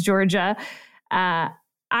Abrams Georgia, I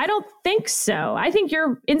don't think so. I think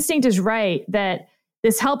your instinct is right that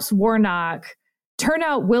this helps Warnock.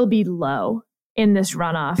 Turnout will be low in this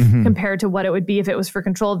runoff compared to what it would be if it was for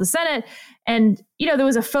control of the Senate. And, there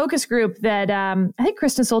was a focus group that I think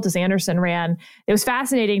Kristen Soltis Anderson ran. It was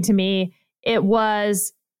fascinating to me. It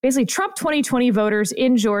was basically Trump 2020 voters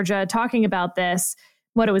in Georgia talking about this.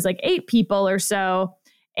 It was like 8 people or so.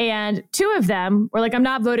 And 2 of them were like, I'm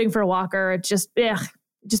not voting for Walker. It just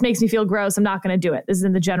makes me feel gross. I'm not going to do it. This is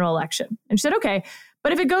in the general election. And she said, okay,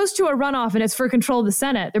 but if it goes to a runoff and it's for control of the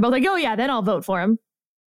Senate, they're both like, oh yeah, then I'll vote for him.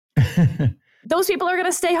 Those people are going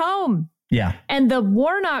to stay home. Yeah. And the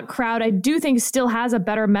Warnock crowd, I do think, still has a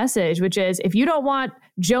better message, which is, if you don't want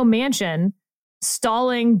Joe Manchin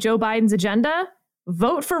stalling Joe Biden's agenda,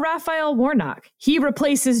 vote for Raphael Warnock. He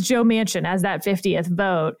replaces Joe Manchin as that 50th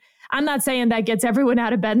vote. I'm not saying that gets everyone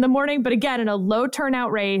out of bed in the morning, but again, in a low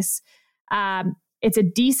turnout race, it's a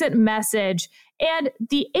decent message. And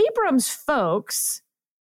the Abrams folks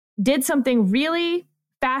did something really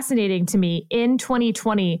fascinating to me in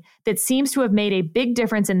 2020 that seems to have made a big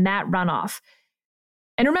difference in that runoff.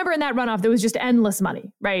 And remember, in that runoff, there was just endless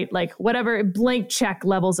money, right? Like whatever, blank check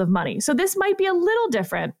levels of money. So this might be a little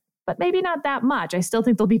different, but maybe not that much. I still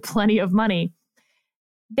think there'll be plenty of money.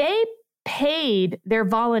 They paid their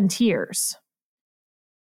volunteers.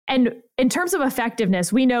 And in terms of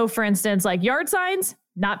effectiveness, we know, for instance, like yard signs,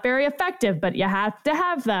 not very effective, but you have to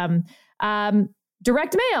have them.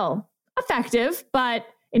 Direct mail, effective, but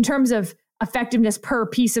in terms of effectiveness per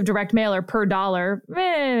piece of direct mail or per dollar,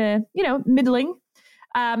 middling.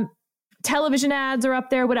 Television ads are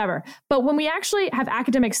up there, whatever. But when we actually have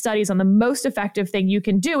academic studies on the most effective thing you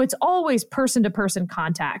can do, it's always person-to-person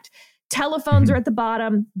contact. Telephones are at the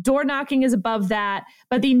bottom. Door knocking is above that.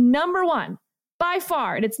 But the number one, by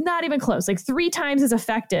far, and it's not even close, like 3 times as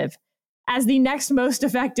effective as the next most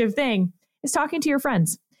effective thing, is talking to your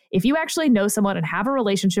friends. if you actually know someone and have a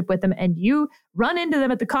relationship with them and you run into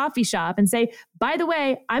them at the coffee shop and say, by the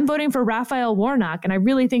way, I'm voting for Raphael Warnock and I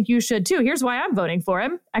really think you should too. Here's why I'm voting for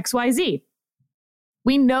him, XYZ.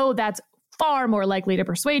 We know that's far more likely to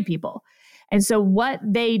persuade people. And so what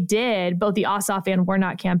they did, both the Ossoff and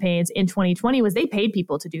Warnock campaigns in 2020, was they paid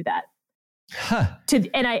people to do that.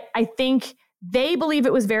 And I think they believe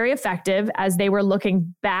it was very effective as they were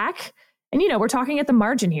looking back. And, we're talking at the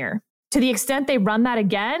margin here. To the extent they run that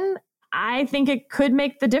again, I think it could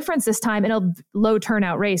make the difference this time in a low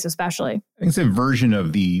turnout race, especially. I think it's a version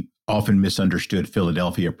of the often misunderstood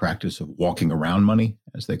Philadelphia practice of walking around money,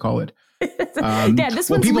 as they call it. This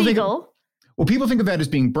one's legal. People think of that as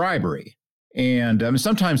being bribery. And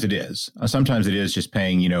sometimes it is. Sometimes it is just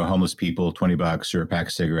paying, homeless people $20 or a pack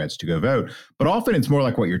of cigarettes to go vote. But often it's more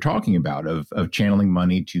like what you're talking about of channeling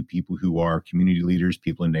money to people who are community leaders,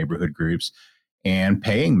 people in neighborhood groups, and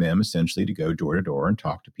paying them essentially to go door to door and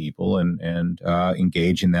talk to people and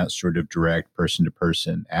engage in that sort of direct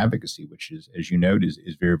person-to-person advocacy, which is, as you note, is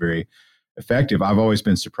very, very effective. I've always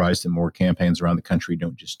been surprised that more campaigns around the country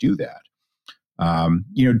don't just do that.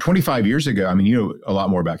 25 years ago, you know a lot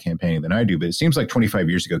more about campaigning than I do, but it seems like 25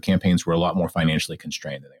 years ago, campaigns were a lot more financially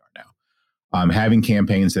constrained than they are now. Having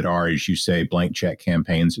campaigns that are, as you say, blank check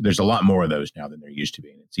campaigns, there's a lot more of those now than there used to be.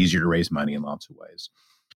 And it's easier to raise money in lots of ways.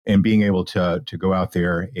 And being able to go out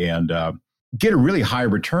there and get a really high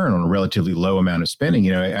return on a relatively low amount of spending.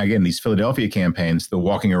 Again, these Philadelphia campaigns, the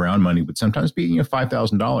walking around money would sometimes be, $5,000,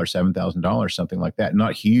 $7,000, something like that.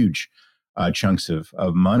 Not huge chunks of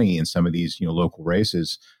money in some of these, local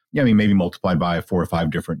races. Maybe multiplied by 4 or 5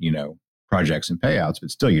 different, projects and payouts, but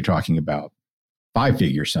still you're talking about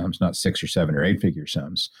 5-figure sums, not 6 or 7 or 8-figure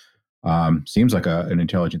sums. Seems like an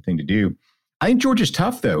intelligent thing to do. I think Georgia's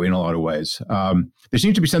tough, though, in a lot of ways. There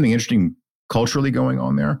seems to be something interesting culturally going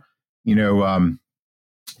on there.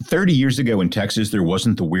 30 years ago in Texas, there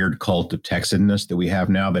wasn't the weird cult of Texanness that we have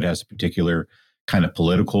now that has a particular kind of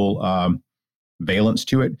political valence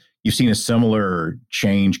to it. You've seen a similar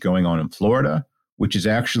change going on in Florida, which is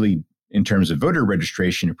actually, in terms of voter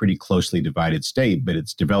registration, a pretty closely divided state, but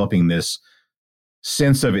it's developing this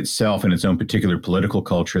sense of itself and its own particular political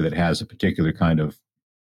culture that has a particular kind of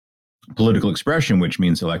political expression, which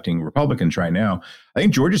means electing Republicans right now. I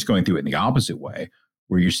think Georgia's going through it in the opposite way,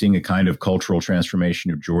 where you're seeing a kind of cultural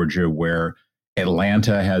transformation of Georgia, where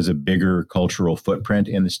Atlanta has a bigger cultural footprint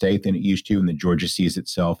in the state than it used to, and that Georgia sees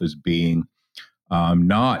itself as being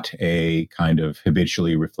not a kind of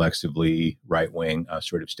habitually, reflexively right-wing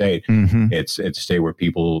sort of state. Mm-hmm. It's a state where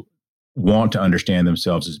people want to understand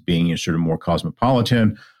themselves as being sort of more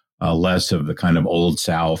cosmopolitan, less of the kind of old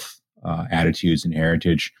South attitudes and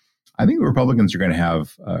heritage. I think the Republicans are going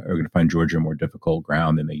to find Georgia more difficult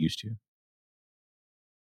ground than they used to.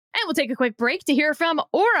 And we'll take a quick break to hear from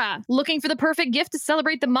Aura. Looking for the perfect gift to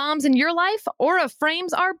celebrate the moms in your life? Aura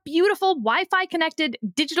frames are beautiful Wi-Fi connected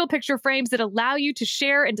digital picture frames that allow you to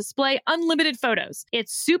share and display unlimited photos.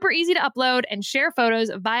 It's super easy to upload and share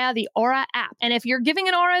photos via the Aura app. And if you're giving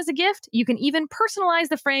an Aura as a gift, you can even personalize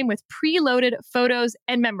the frame with preloaded photos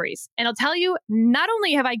and memories. And I'll tell you, not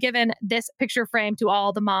only have I given this picture frame to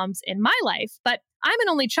all the moms in my life, but I'm an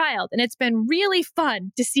only child, and it's been really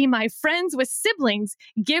fun to see my friends with siblings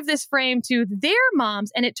give this frame to their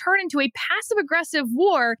moms, and it turned into a passive-aggressive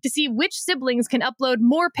war to see which siblings can upload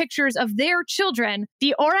more pictures of their children.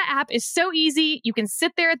 The Aura app is so easy. You can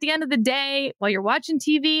sit there at the end of the day while you're watching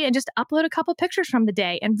TV and just upload a couple pictures from the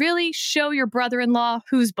day and really show your brother-in-law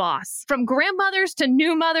who's boss. From grandmothers to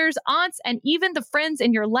new mothers, aunts, and even the friends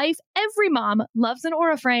in your life, every mom loves an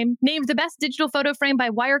Aura frame. Named the best digital photo frame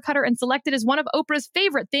by Wirecutter and selected as one of Oprah's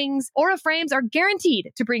favorite things, Aura frames are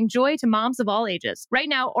guaranteed to bring joy to moms of all ages. Right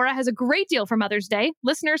now, Aura has a great deal for Mother's Day.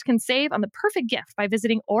 Listeners can save on the perfect gift by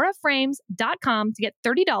visiting auraframes.com to get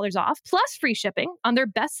 $30 off, plus free shipping on their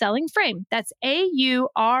best-selling frame. That's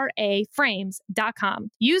AURA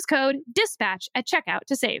frames.com. Use code DISPATCH at checkout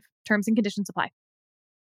to save. Terms and conditions apply.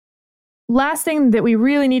 Last thing that we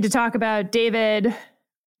really need to talk about, David,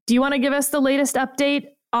 do you want to give us the latest update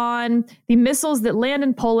on the missiles that land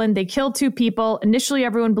in Poland? They killed 2 people. Initially,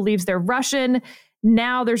 everyone believes they're Russian.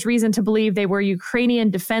 Now there's reason to believe they were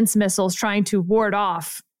Ukrainian defense missiles trying to ward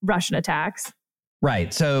off Russian attacks.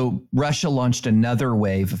 Right. So Russia launched another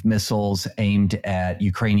wave of missiles aimed at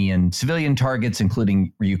Ukrainian civilian targets,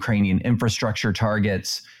 including Ukrainian infrastructure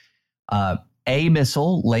targets. A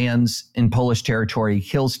missile lands in Polish territory,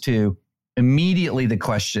 kills 2. Immediately, the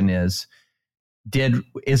question is,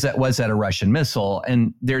 was that a Russian missile?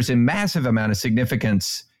 And there's a massive amount of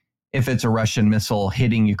significance if it's a Russian missile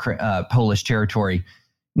hitting Polish territory,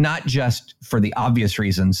 not just for the obvious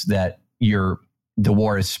reasons that you're the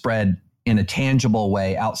war is spread in a tangible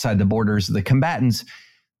way outside the borders of the combatants,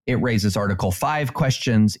 it raises Article 5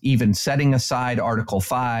 questions, even setting aside Article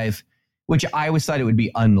 5, which I always thought it would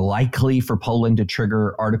be unlikely for Poland to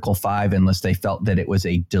trigger Article 5 unless they felt that it was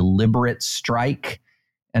a deliberate strike.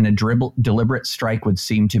 And a deliberate strike would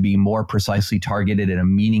seem to be more precisely targeted at a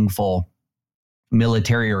meaningful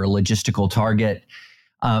military or logistical target.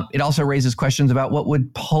 It also raises questions about what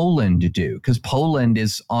would Poland do, because Poland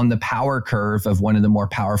is on the power curve of one of the more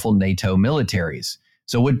powerful NATO militaries.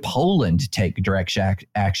 So would Poland take direct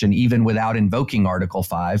action even without invoking Article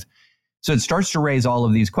 5? So it starts to raise all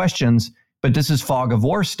of these questions, but this is fog of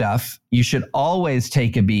war stuff. You should always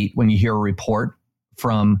take a beat when you hear a report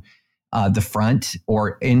from the front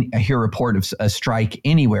or hear a report of a strike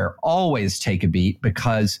anywhere. Always take a beat,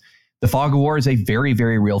 because the fog of war is a very,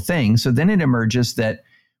 very real thing. So then it emerges that,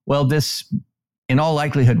 well, this in all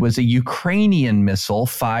likelihood was a Ukrainian missile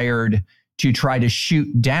fired to try to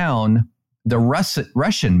shoot down the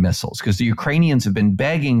Russian missiles, because the Ukrainians have been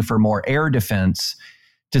begging for more air defense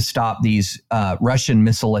to stop these Russian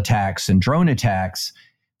missile attacks and drone attacks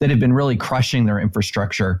that have been really crushing their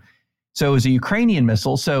infrastructure. So it was a Ukrainian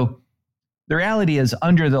missile. So the reality is,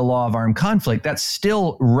 under the law of armed conflict, that's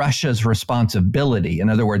still Russia's responsibility. In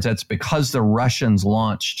other words, that's because the Russians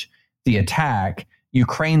launched the attack.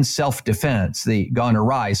 Ukraine's self-defense, they gone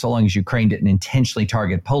awry, so long as Ukraine didn't intentionally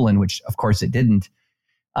target Poland, which of course it didn't,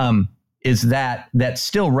 is that's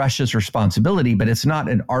still Russia's responsibility, but it's not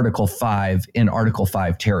in Article 5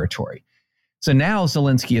 territory. So now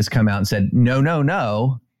Zelensky has come out and said,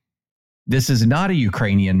 no, this is not a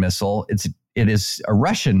Ukrainian missile. It is a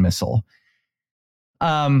Russian missile.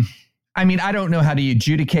 I mean, I don't know how to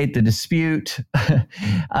adjudicate the dispute.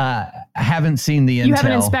 I haven't seen the intel. You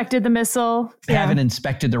haven't inspected the missile. Haven't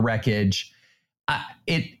inspected the wreckage.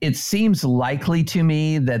 It seems likely to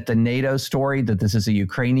me that the NATO story, that this is a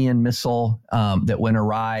Ukrainian missile that went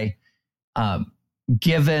awry,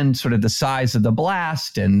 given sort of the size of the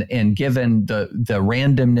blast and given the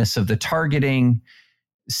randomness of the targeting,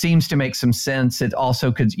 seems to make some sense. It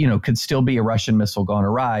also could still be a Russian missile gone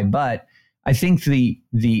awry. But I think the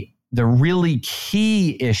really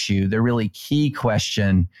key issue, the really key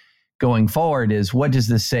question going forward is, what does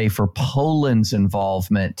this say for Poland's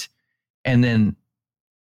involvement? And then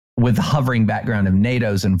with the hovering background of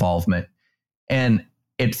NATO's involvement. And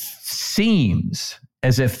it seems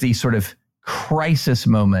as if the sort of crisis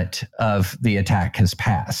moment of the attack has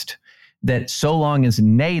passed. That so long as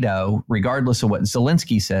NATO, regardless of what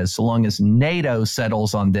Zelensky says, so long as NATO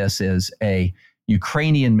settles on this as a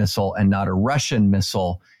Ukrainian missile and not a Russian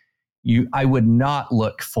missile, I would not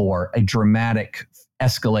look for a dramatic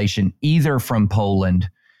escalation either from Poland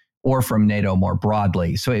or from NATO more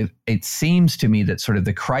broadly. So it seems to me that sort of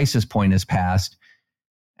the crisis point is passed.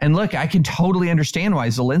 And look, I can totally understand why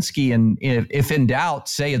Zelensky, and if in doubt,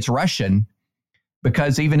 say it's Russian,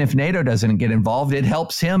 because even if NATO doesn't get involved, it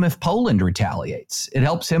helps him if Poland retaliates. It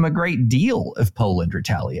helps him a great deal if Poland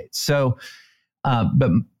retaliates. So,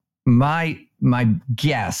 but my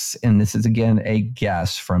guess, and this is again a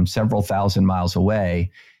guess from several thousand miles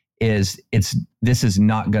away, is this is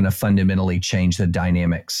not going to fundamentally change the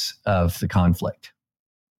dynamics of the conflict.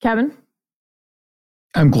 Kevin?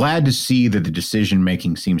 I'm glad to see that the decision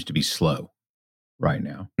making seems to be slow right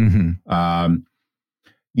now. Mm-hmm.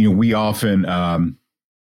 We often,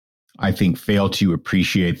 I think, fail to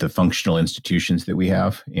appreciate the functional institutions that we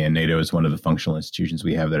have, and NATO is one of the functional institutions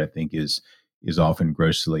we have that I think is often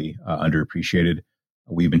grossly underappreciated.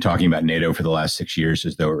 We've been talking about NATO for the last 6 years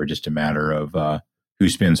as though it were just a matter of who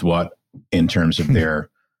spends what in terms of their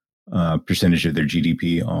percentage of their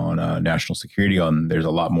GDP on national security. There's a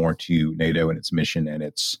lot more to NATO and its mission and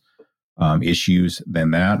its issues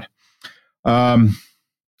than that.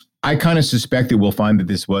 I kind of suspect that we'll find that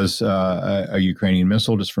this was a Ukrainian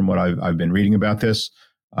missile, just from what I've been reading about this.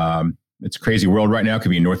 It's a crazy world right now. It could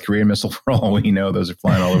be a North Korean missile for all we know. Those are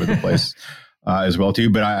flying all over the place as well, too.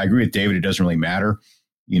 But I agree with David. It doesn't really matter.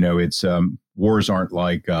 It's wars aren't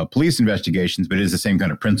like police investigations, but it is the same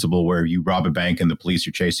kind of principle where you rob a bank and the police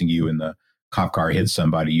are chasing you and the cop car hits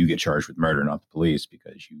somebody, you get charged with murder, not the police,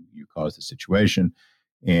 because you caused the situation.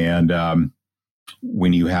 And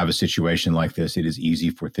when you have a situation like this, it is easy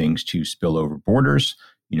for things to spill over borders.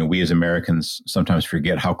 We as Americans sometimes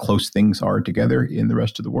forget how close things are together in the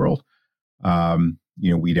rest of the world.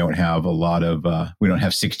 We don't have we don't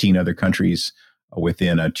have 16 other countries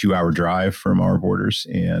within a 2-hour drive from our borders.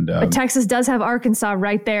 And but Texas does have Arkansas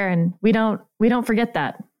right there, and we don't forget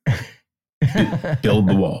that. Build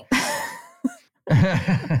the wall.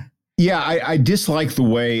 Yeah, I dislike the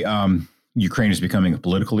way Ukraine is becoming a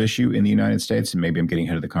political issue in the United States, and maybe I'm getting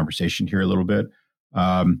ahead of the conversation here a little bit.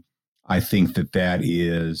 I think that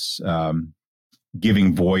is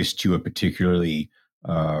giving voice to a particularly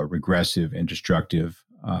regressive and destructive,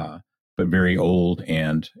 but very old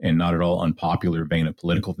and not at all unpopular vein of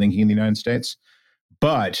political thinking in the United States.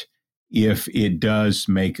 But if it does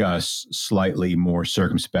make us slightly more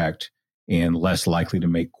circumspect and less likely to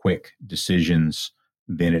make quick decisions,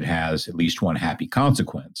 then it has at least one happy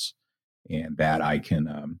consequence, and that I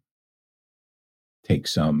can take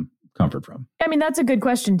some comfort from. I mean, that's a good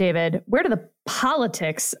question, David. Where do the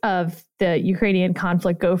politics of the Ukrainian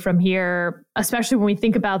conflict go from here, especially when we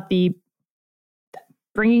think about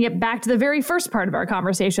bringing it back to the very first part of our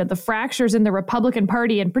conversation, the fractures in the Republican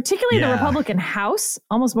Party, and particularly the Republican House,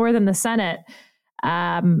 almost more than the Senate.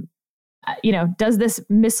 Does this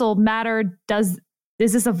missile matter?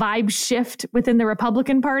 Is this a vibe shift within the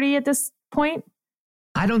Republican Party at this point?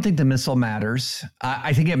 I don't think the missile matters.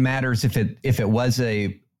 I think it matters if it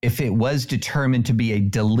was determined to be a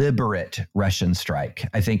deliberate Russian strike.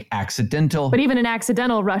 I think accidental. But even an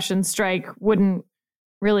accidental Russian strike wouldn't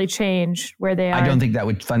really change where they are. I don't think that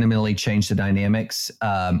would fundamentally change the dynamics.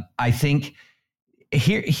 I think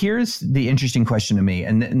here's the interesting question to me,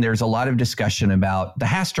 and there's a lot of discussion about the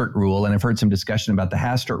Hastert rule, and I've heard some discussion about the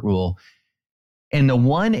Hastert rule. And the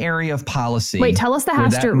one area of policy. Wait, tell us the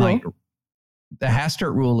Hastert rule. The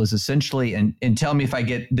Hastert rule is essentially, and tell me if I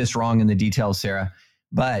get this wrong in the details, Sarah,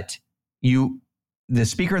 but the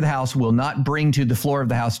Speaker of the House will not bring to the floor of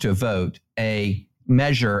the House to a vote a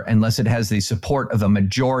measure unless it has the support of a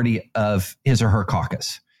majority of his or her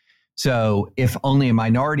caucus. So if only a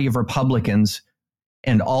minority of Republicans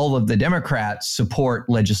and all of the Democrats support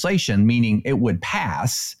legislation, meaning it would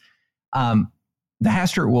pass, the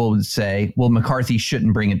Hastert rule would say, well, McCarthy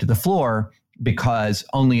shouldn't bring it to the floor because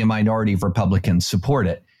only a minority of Republicans support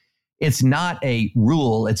it. It's not a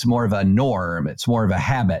rule. It's more of a norm. It's more of a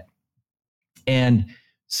habit. And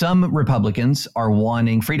some Republicans are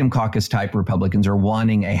wanting, Freedom Caucus type Republicans are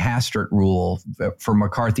wanting a Hastert rule for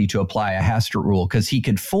McCarthy to apply a Hastert rule because he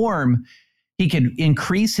could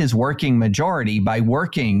increase his working majority by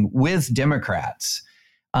working with Democrats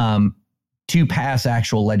to pass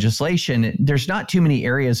actual legislation. There's not too many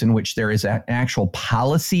areas in which there is an actual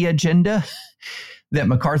policy agenda that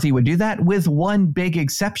McCarthy would do that, with one big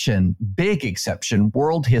exception,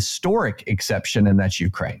 world historic exception, and that's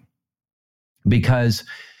Ukraine. Because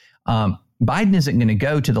Biden isn't going to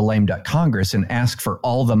go to the lame duck Congress and ask for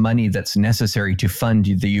all the money that's necessary to fund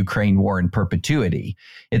the Ukraine war in perpetuity.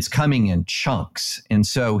 It's coming in chunks. And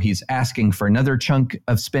so he's asking for another chunk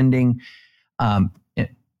of spending. In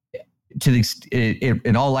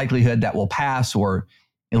all likelihood, that will pass, or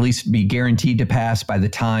at least be guaranteed to pass by the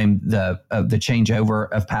time the changeover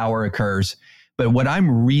of power occurs. But what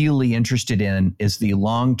I'm really interested in is the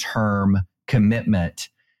long-term commitment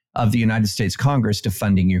of the United States Congress to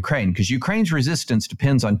funding Ukraine, because Ukraine's resistance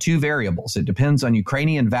depends on two variables. It depends on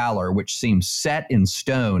Ukrainian valor, which seems set in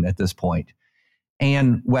stone at this point,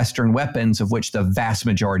 and Western weapons, of which the vast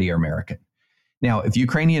majority are American. Now, if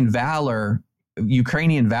Ukrainian valor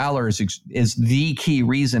is the key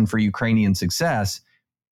reason for Ukrainian success,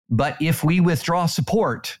 but if we withdraw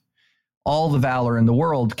support, all the valor in the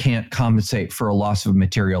world can't compensate for a loss of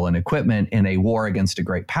material and equipment in a war against a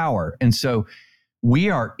great power. And so we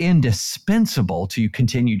are indispensable to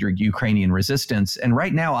continued Ukrainian resistance. And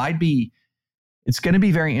right now, it's going to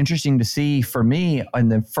be very interesting to see, for me, on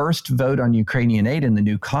the first vote on Ukrainian aid in the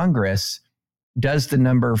new Congress, does the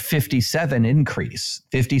number 57 increase?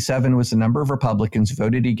 57 was the number of Republicans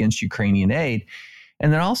voted against Ukrainian aid.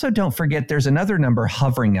 And then also don't forget there's another number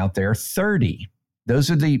hovering out there, 30.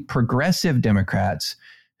 Those are the progressive Democrats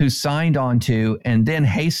who signed on to and then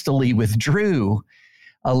hastily withdrew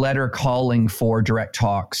a letter calling for direct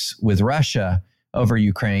talks with Russia over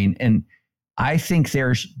Ukraine. And I think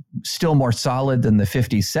they're still more solid than the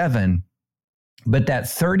 57. But that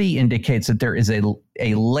 30 indicates that there is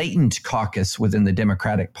a latent caucus within the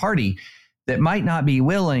Democratic Party that might not be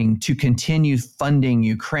willing to continue funding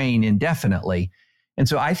Ukraine indefinitely. And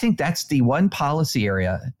so I think that's the one policy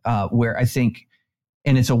area where I think,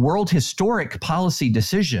 and it's a world historic policy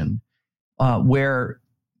decision where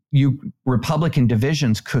Republican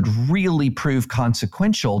divisions could really prove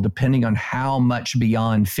consequential depending on how much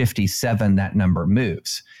beyond 57 that number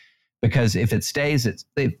moves. Because if it stays,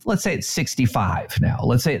 let's say it's 65 now,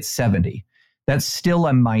 let's say it's 70. That's still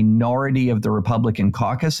a minority of the Republican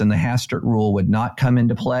caucus, and the Hastert rule would not come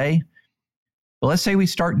into play. But let's say we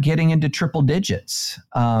start getting into triple digits.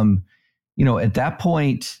 At that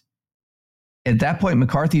point,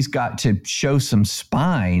 McCarthy's got to show some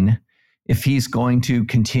spine if he's going to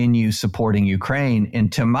continue supporting Ukraine.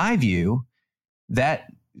 And to my view, that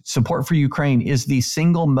support for Ukraine is the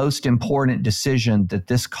single most important decision that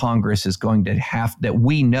this Congress is going to have, that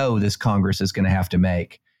we know this Congress is going to have to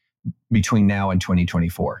make between now and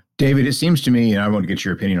 2024. David, it seems to me, and I want to get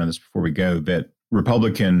your opinion on this before we go, that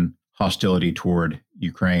Republican hostility toward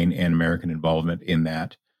Ukraine and American involvement in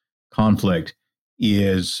that conflict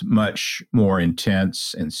is much more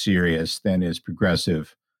intense and serious than is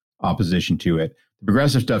progressive opposition to it. The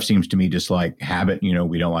progressive stuff seems to me just like habit. You know,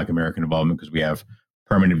 we don't like American involvement because we have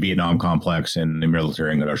permanent Vietnam complex and the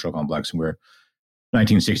military and industrial complex, and we're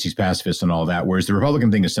 1960s pacifists and all that. Whereas the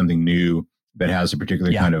Republican thing is something new that has a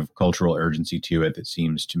particular kind of cultural urgency to it that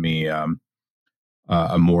seems to me a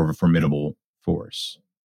more of a formidable force.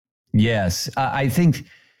 Yes, I think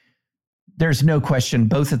there's no question,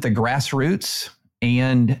 both at the grassroots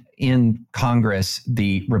and in Congress,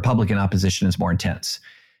 the Republican opposition is more intense,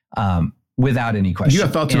 without any question. Do you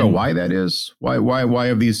have thoughts about why that is? Why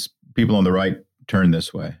have these people on the right turned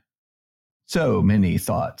this way? So many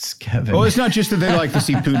thoughts, Kevin. Well, it's not just that they like to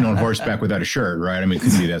see Putin on horseback without a shirt, right? I mean, it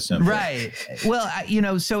couldn't be that simple. Right.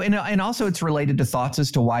 Well, so, and also it's related to thoughts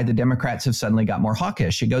as to why the Democrats have suddenly got more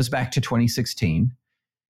hawkish. It goes back to 2016.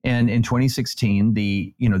 And in 2016,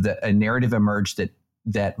 a narrative emerged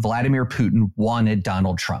that Vladimir Putin wanted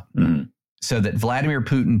Donald Trump. Mm-hmm. So that Vladimir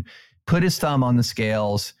Putin put his thumb on the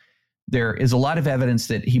scales. There is a lot of evidence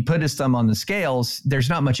that he put his thumb on the scales. There's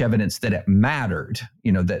not much evidence that it mattered,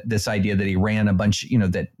 that this idea that he ran a bunch,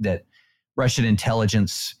 that Russian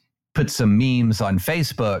intelligence put some memes on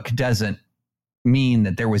Facebook doesn't mean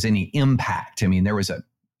that there was any impact. I mean, there was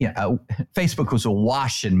Facebook was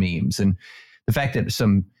awash in memes. And the fact that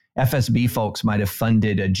some FSB folks might have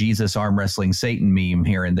funded a Jesus arm wrestling Satan meme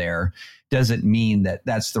here and there doesn't mean that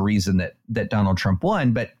that's the reason that Donald Trump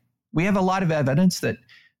won. But we have a lot of evidence that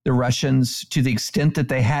the Russians, to the extent that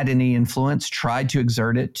they had any influence, tried to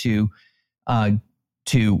exert it to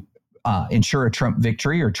ensure a Trump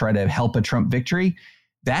victory or try to help a Trump victory.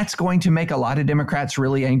 That's going to make a lot of Democrats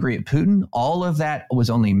really angry at Putin. All of that was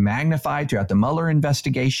only magnified throughout the Mueller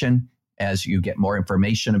investigation. As you get more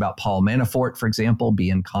information about Paul Manafort, for example,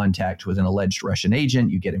 be in contact with an alleged Russian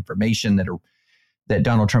agent, you get information that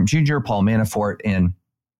Donald Trump Jr., Paul Manafort, and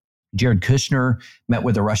Jared Kushner met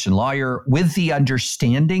with a Russian lawyer with the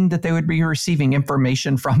understanding that they would be receiving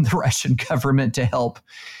information from the Russian government to help.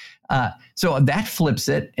 So that flips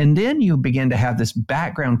it. And then you begin to have this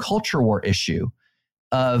background culture war issue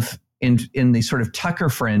of in the sort of Tucker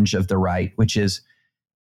fringe of the right, which is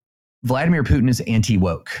Vladimir Putin is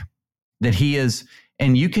anti-woke. That he is,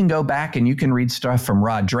 and you can go back and you can read stuff from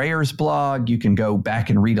Rod Dreher's blog. You can go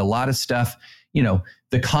back and read a lot of stuff,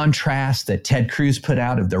 the contrast that Ted Cruz put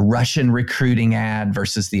out of the Russian recruiting ad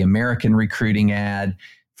versus the American recruiting ad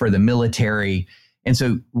for the military. And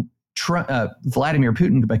so Vladimir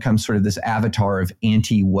Putin becomes sort of this avatar of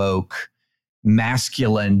anti-woke,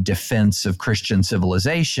 masculine defense of Christian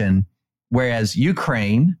civilization, whereas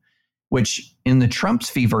Ukraine, which in the Trump's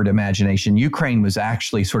fevered imagination, Ukraine was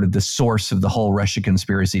actually sort of the source of the whole Russia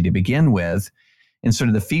conspiracy to begin with. In sort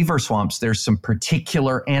of the fever swamps, there's some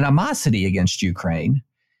particular animosity against Ukraine.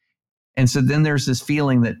 And so then there's this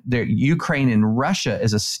feeling that Ukraine and Russia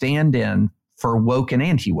is a stand-in for woke and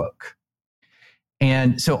anti-woke.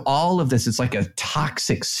 And so all of this is like a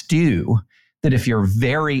toxic stew that if you're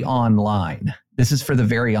very online, this is for the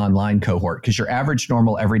very online cohort, because your average,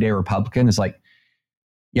 normal, everyday Republican is like,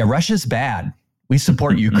 yeah, Russia's bad. We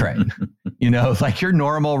support Ukraine. Like your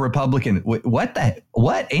normal Republican, what?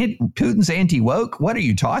 Putin's anti-woke? What are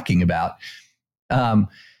you talking about?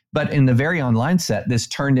 But in the very online set, this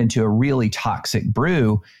turned into a really toxic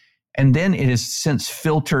brew. And then it has since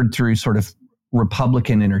filtered through sort of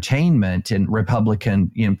Republican entertainment and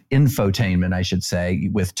Republican infotainment, I should say,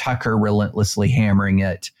 with Tucker relentlessly hammering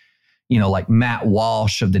it. Like Matt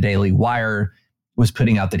Walsh of the Daily Wire was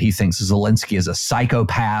putting out that he thinks Zelensky is a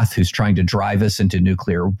psychopath who's trying to drive us into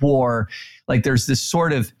nuclear war. Like there's this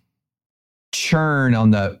sort of churn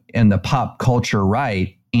in the pop culture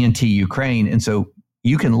right, anti-Ukraine. And so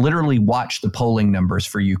you can literally watch the polling numbers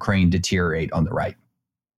for Ukraine deteriorate on the right.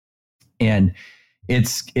 And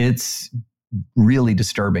it's really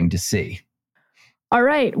disturbing to see. All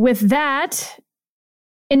right. With that,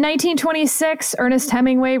 in 1926, Ernest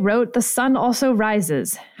Hemingway wrote The Sun Also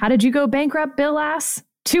Rises. How did you go bankrupt, Bill Ass?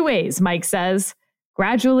 2 ways, Mike says.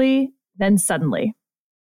 Gradually, then suddenly.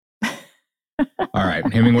 All right.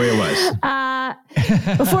 Hemingway it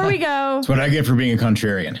was. Before we go... That's what I get for being a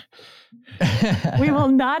contrarian. We will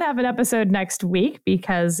not have an episode next week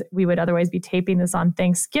because we would otherwise be taping this on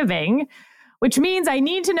Thanksgiving, which means I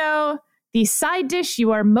need to know the side dish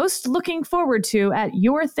you are most looking forward to at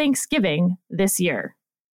your Thanksgiving this year.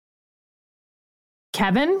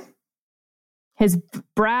 Kevin, his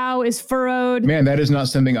brow is furrowed. Man, that is not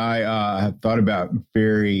something I have thought about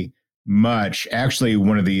very much. Actually,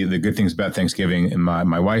 one of the good things about Thanksgiving in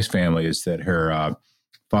my wife's family is that her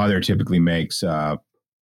father typically makes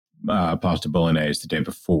pasta bolognese the day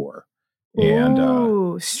before, and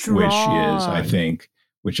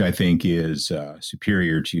which I think is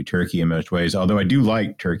superior to turkey in most ways. Although I do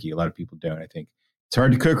like turkey, a lot of people don't. I think it's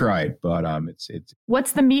hard to cook right, but it's.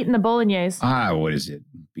 What's the meat in the bolagnese? What is it?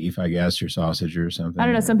 Beef, I guess, or sausage or something. I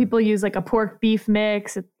don't know. Some people use like a pork beef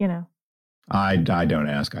mix. I don't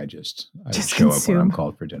ask. I just show up when I'm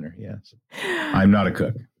called for dinner. Yes, I'm not a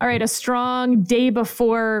cook. All right, a strong day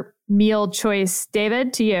before meal choice,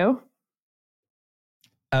 David. To you.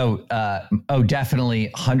 Oh, definitely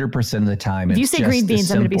 100% of the time. If you say green beans,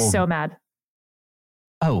 I'm going to be so mad.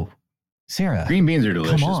 Oh, Sarah. Green beans are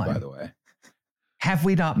delicious, by the way. Have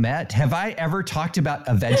we not met? Have I ever talked about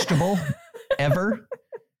a vegetable? Ever?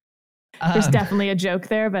 There's definitely a joke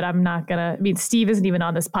there, but I'm not going to. I mean, Steve isn't even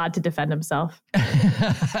on this pod to defend himself.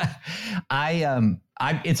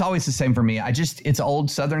 It's always the same for me. It's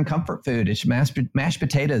old Southern comfort food. It's mashed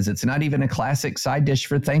potatoes. It's not even a classic side dish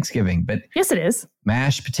for Thanksgiving, but yes, it is.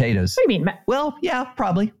 Mashed potatoes. What do you mean? Well, yeah,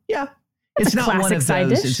 probably. Yeah. It's not one of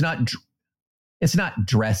those. Dish? It's not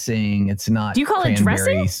dressing. It's not. Do you call it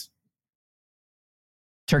dressing?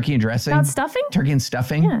 Turkey and dressing? Not stuffing? Turkey and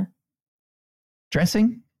stuffing? Yeah.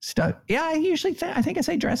 Dressing? Yeah, I usually I think I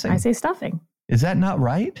say dressing. I say stuffing. Is that not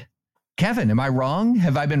right? Kevin, am I wrong?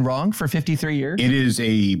 Have I been wrong for 53 years? It is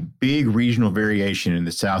a big regional variation. In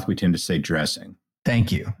the South, we tend to say dressing.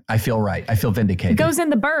 Thank you. I feel right. I feel vindicated. It goes in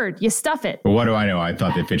the bird. You stuff it. Well, what do I know? I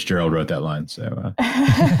thought that Fitzgerald wrote that line. So,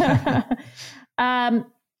 all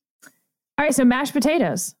right. So mashed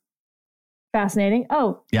potatoes. Fascinating.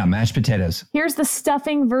 Oh, yeah, mashed potatoes. Here's the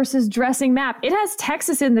stuffing versus dressing map. It has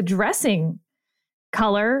Texas in the dressing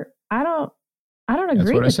color. I don't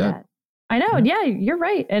agree with that. I know. Yeah, you're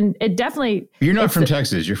right. And it definitely. You're not from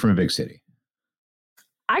Texas. You're from a big city.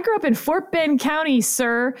 I grew up in Fort Bend County,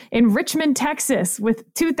 sir, in Richmond, Texas,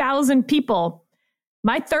 with 2,000 people.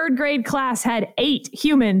 My third grade class had 8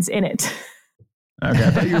 humans in it. Okay,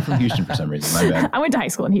 I thought you were from Houston for some reason. My bad. I went to high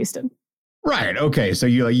school in Houston. Right. Okay. So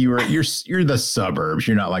you're the suburbs.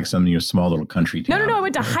 You're not like some small little country town. No. I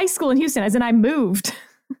went to high school in Houston, as in I moved.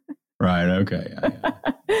 Right. Okay.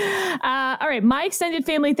 Yeah. All right. My extended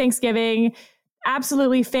family Thanksgiving,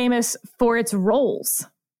 absolutely famous for its rolls.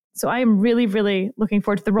 So I am really, really looking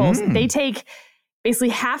forward to the rolls. They take basically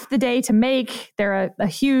half the day to make. They're a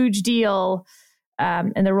huge deal.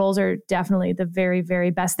 And the rolls are definitely the very, very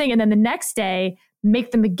best thing. And then the next day, make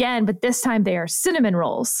them again, but this time they are cinnamon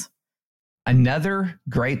rolls. Another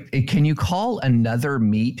great, can you call another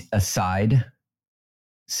meat a side?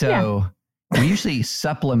 So we usually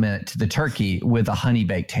supplement the turkey with a honey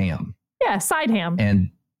baked ham. Yeah, side ham. And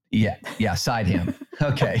yeah, side ham.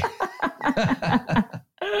 Okay.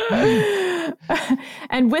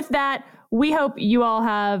 And with that, we hope you all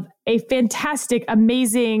have a fantastic,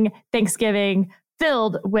 amazing Thanksgiving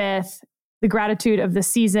filled with the gratitude of the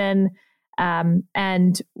season.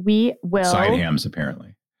 And we will... Side hams,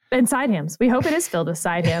 apparently. And side hams. We hope it is filled with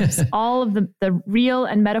side hams. All of the real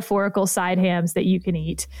and metaphorical side hams that you can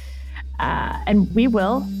eat. And we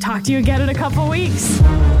will talk to you again in a couple weeks.